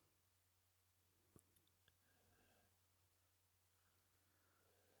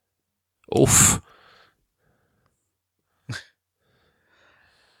 Oof.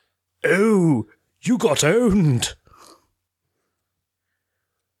 Oh, You got owned.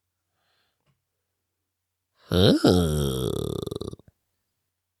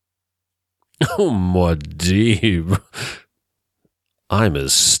 Oh, my dear. I'm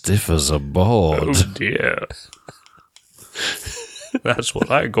as stiff as a board. Oh, dear. That's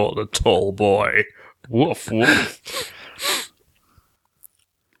what I got, the tall boy. Woof, woof.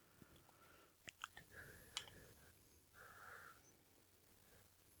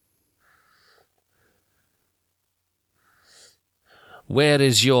 Where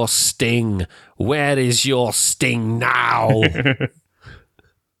is your sting? Where is your sting now?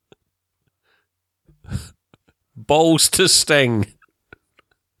 Balls to sting.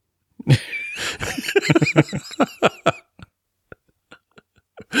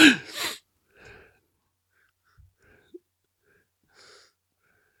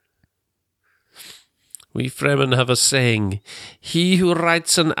 We Fremen have a saying, he who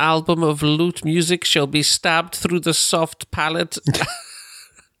writes an album of lute music shall be stabbed through the soft palate.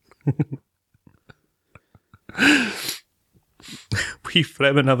 We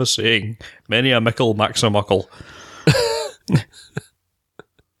Fremen have a saying, many a mickle makes a muckle.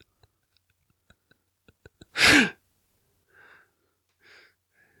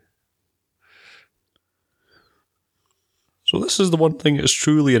 So this is the one thing that's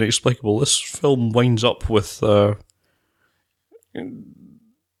truly inexplicable. This film winds up with Paul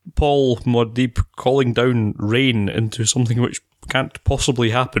Muad'Dib calling down rain into something which can't possibly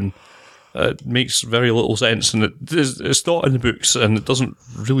happen. It makes very little sense, and it's not in the books, and it doesn't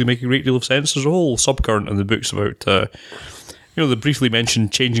really make a great deal of sense. There's a whole subcurrent in the books about, they briefly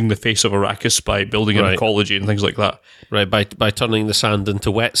mentioned changing the face of Arrakis by building an ecology and things like that. Right, by turning the sand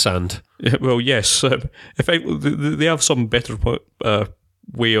into wet sand. Well, yes. They have some better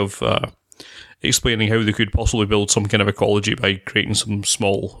way of explaining how they could possibly build some kind of ecology by creating some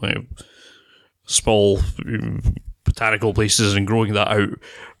small botanical places and growing that out.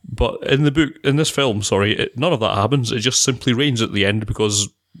 But in this film, none of that happens. It just simply rains at the end because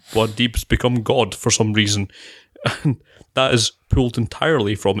Muad'Dib's become God for some reason. And that is pulled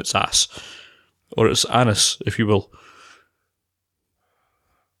entirely from its ass. Or its anus, if you will.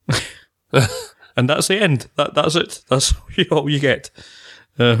 And that's the end. That's it. That's all you get.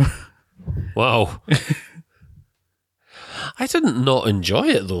 Wow. I didn't not enjoy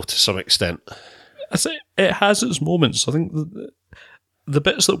it, though, to some extent. It has its moments. I think the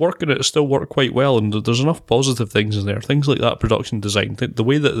bits that work in it still work quite well, and there's enough positive things in there. Things like that production design. The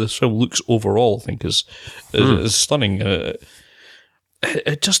way that this film looks overall, I think, is stunning.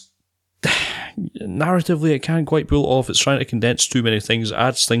 It just... narratively, it can't quite pull it off. It's trying to condense too many things. It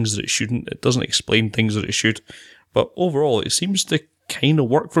adds things that it shouldn't. It doesn't explain things that it should. But overall, it seems to kind of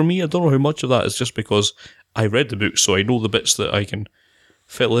work for me. I don't know how much of that is just because I read the book, so I know the bits that I can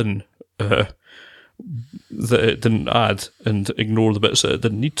fill in that it didn't add and ignore the bits that it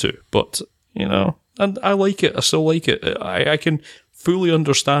didn't need to. But, and I like it. I still like it. I can fully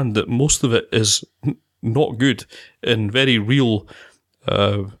understand that most of it is not good in very real,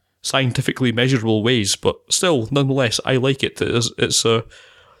 scientifically measurable ways, but still, nonetheless, I like it. It's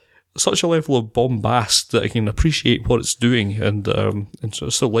such a level of bombast that I can appreciate what it's doing, and so I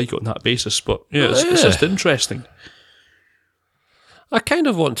still like it on that basis. But it's just interesting. I kind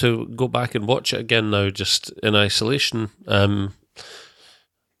of want to go back and watch it again now, just in isolation, on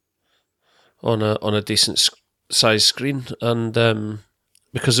a decent size screen, and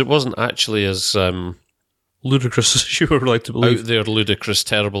because it wasn't actually as ludicrous as you were like to believe. Out there, ludicrous,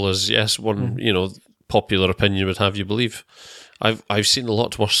 terrible as one popular opinion would have you believe. I've seen a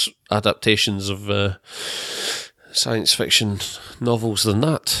lot worse adaptations of science fiction novels than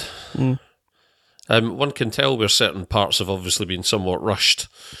that. One can tell where certain parts have obviously been somewhat rushed.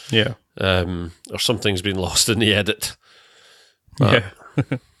 Yeah. Or something's been lost in the edit. But,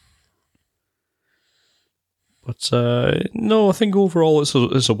 yeah. But no, I think overall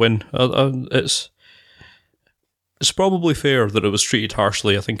it's a win. It's probably fair that it was treated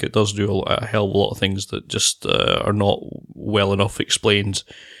harshly. I think it does do a hell of a lot of things that just are not well enough explained.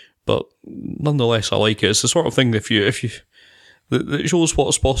 But nonetheless, I like it. It's the sort of thing that it shows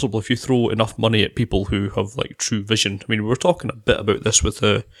what's possible if you throw enough money at people who have like true vision. I mean, we were talking a bit about this with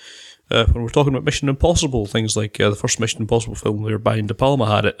when we were talking about Mission Impossible, things like the first Mission Impossible film where Brian De Palma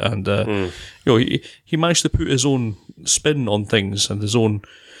had it, and he managed to put his own spin on things and his own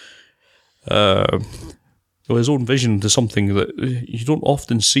vision to something that you don't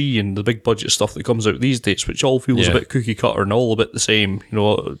often see in the big budget stuff that comes out these days, which all feels a bit cookie cutter and all a bit the same.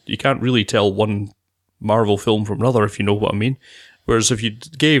 You can't really tell one Marvel film from another, if you know what I mean. Whereas if you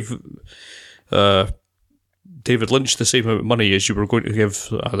gave David Lynch the same amount of money as you were going to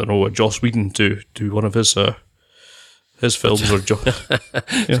give, I don't know, a Joss Whedon to do one of his films, or I was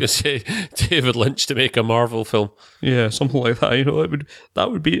going to say David Lynch to make a Marvel film. Yeah, something like that.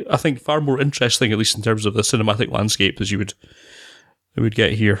 That would be, I think, far more interesting, at least in terms of the cinematic landscape, as you would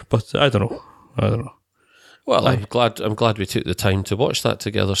get here. But I don't know. Well, I'm glad we took the time to watch that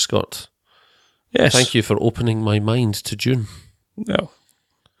together, Scott. Yes, thank you for opening my mind to Dune. Yeah,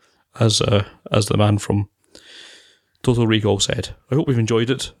 as the man from Total Recall said, I hope we've enjoyed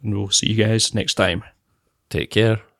it, and we'll see you guys next time. Take care.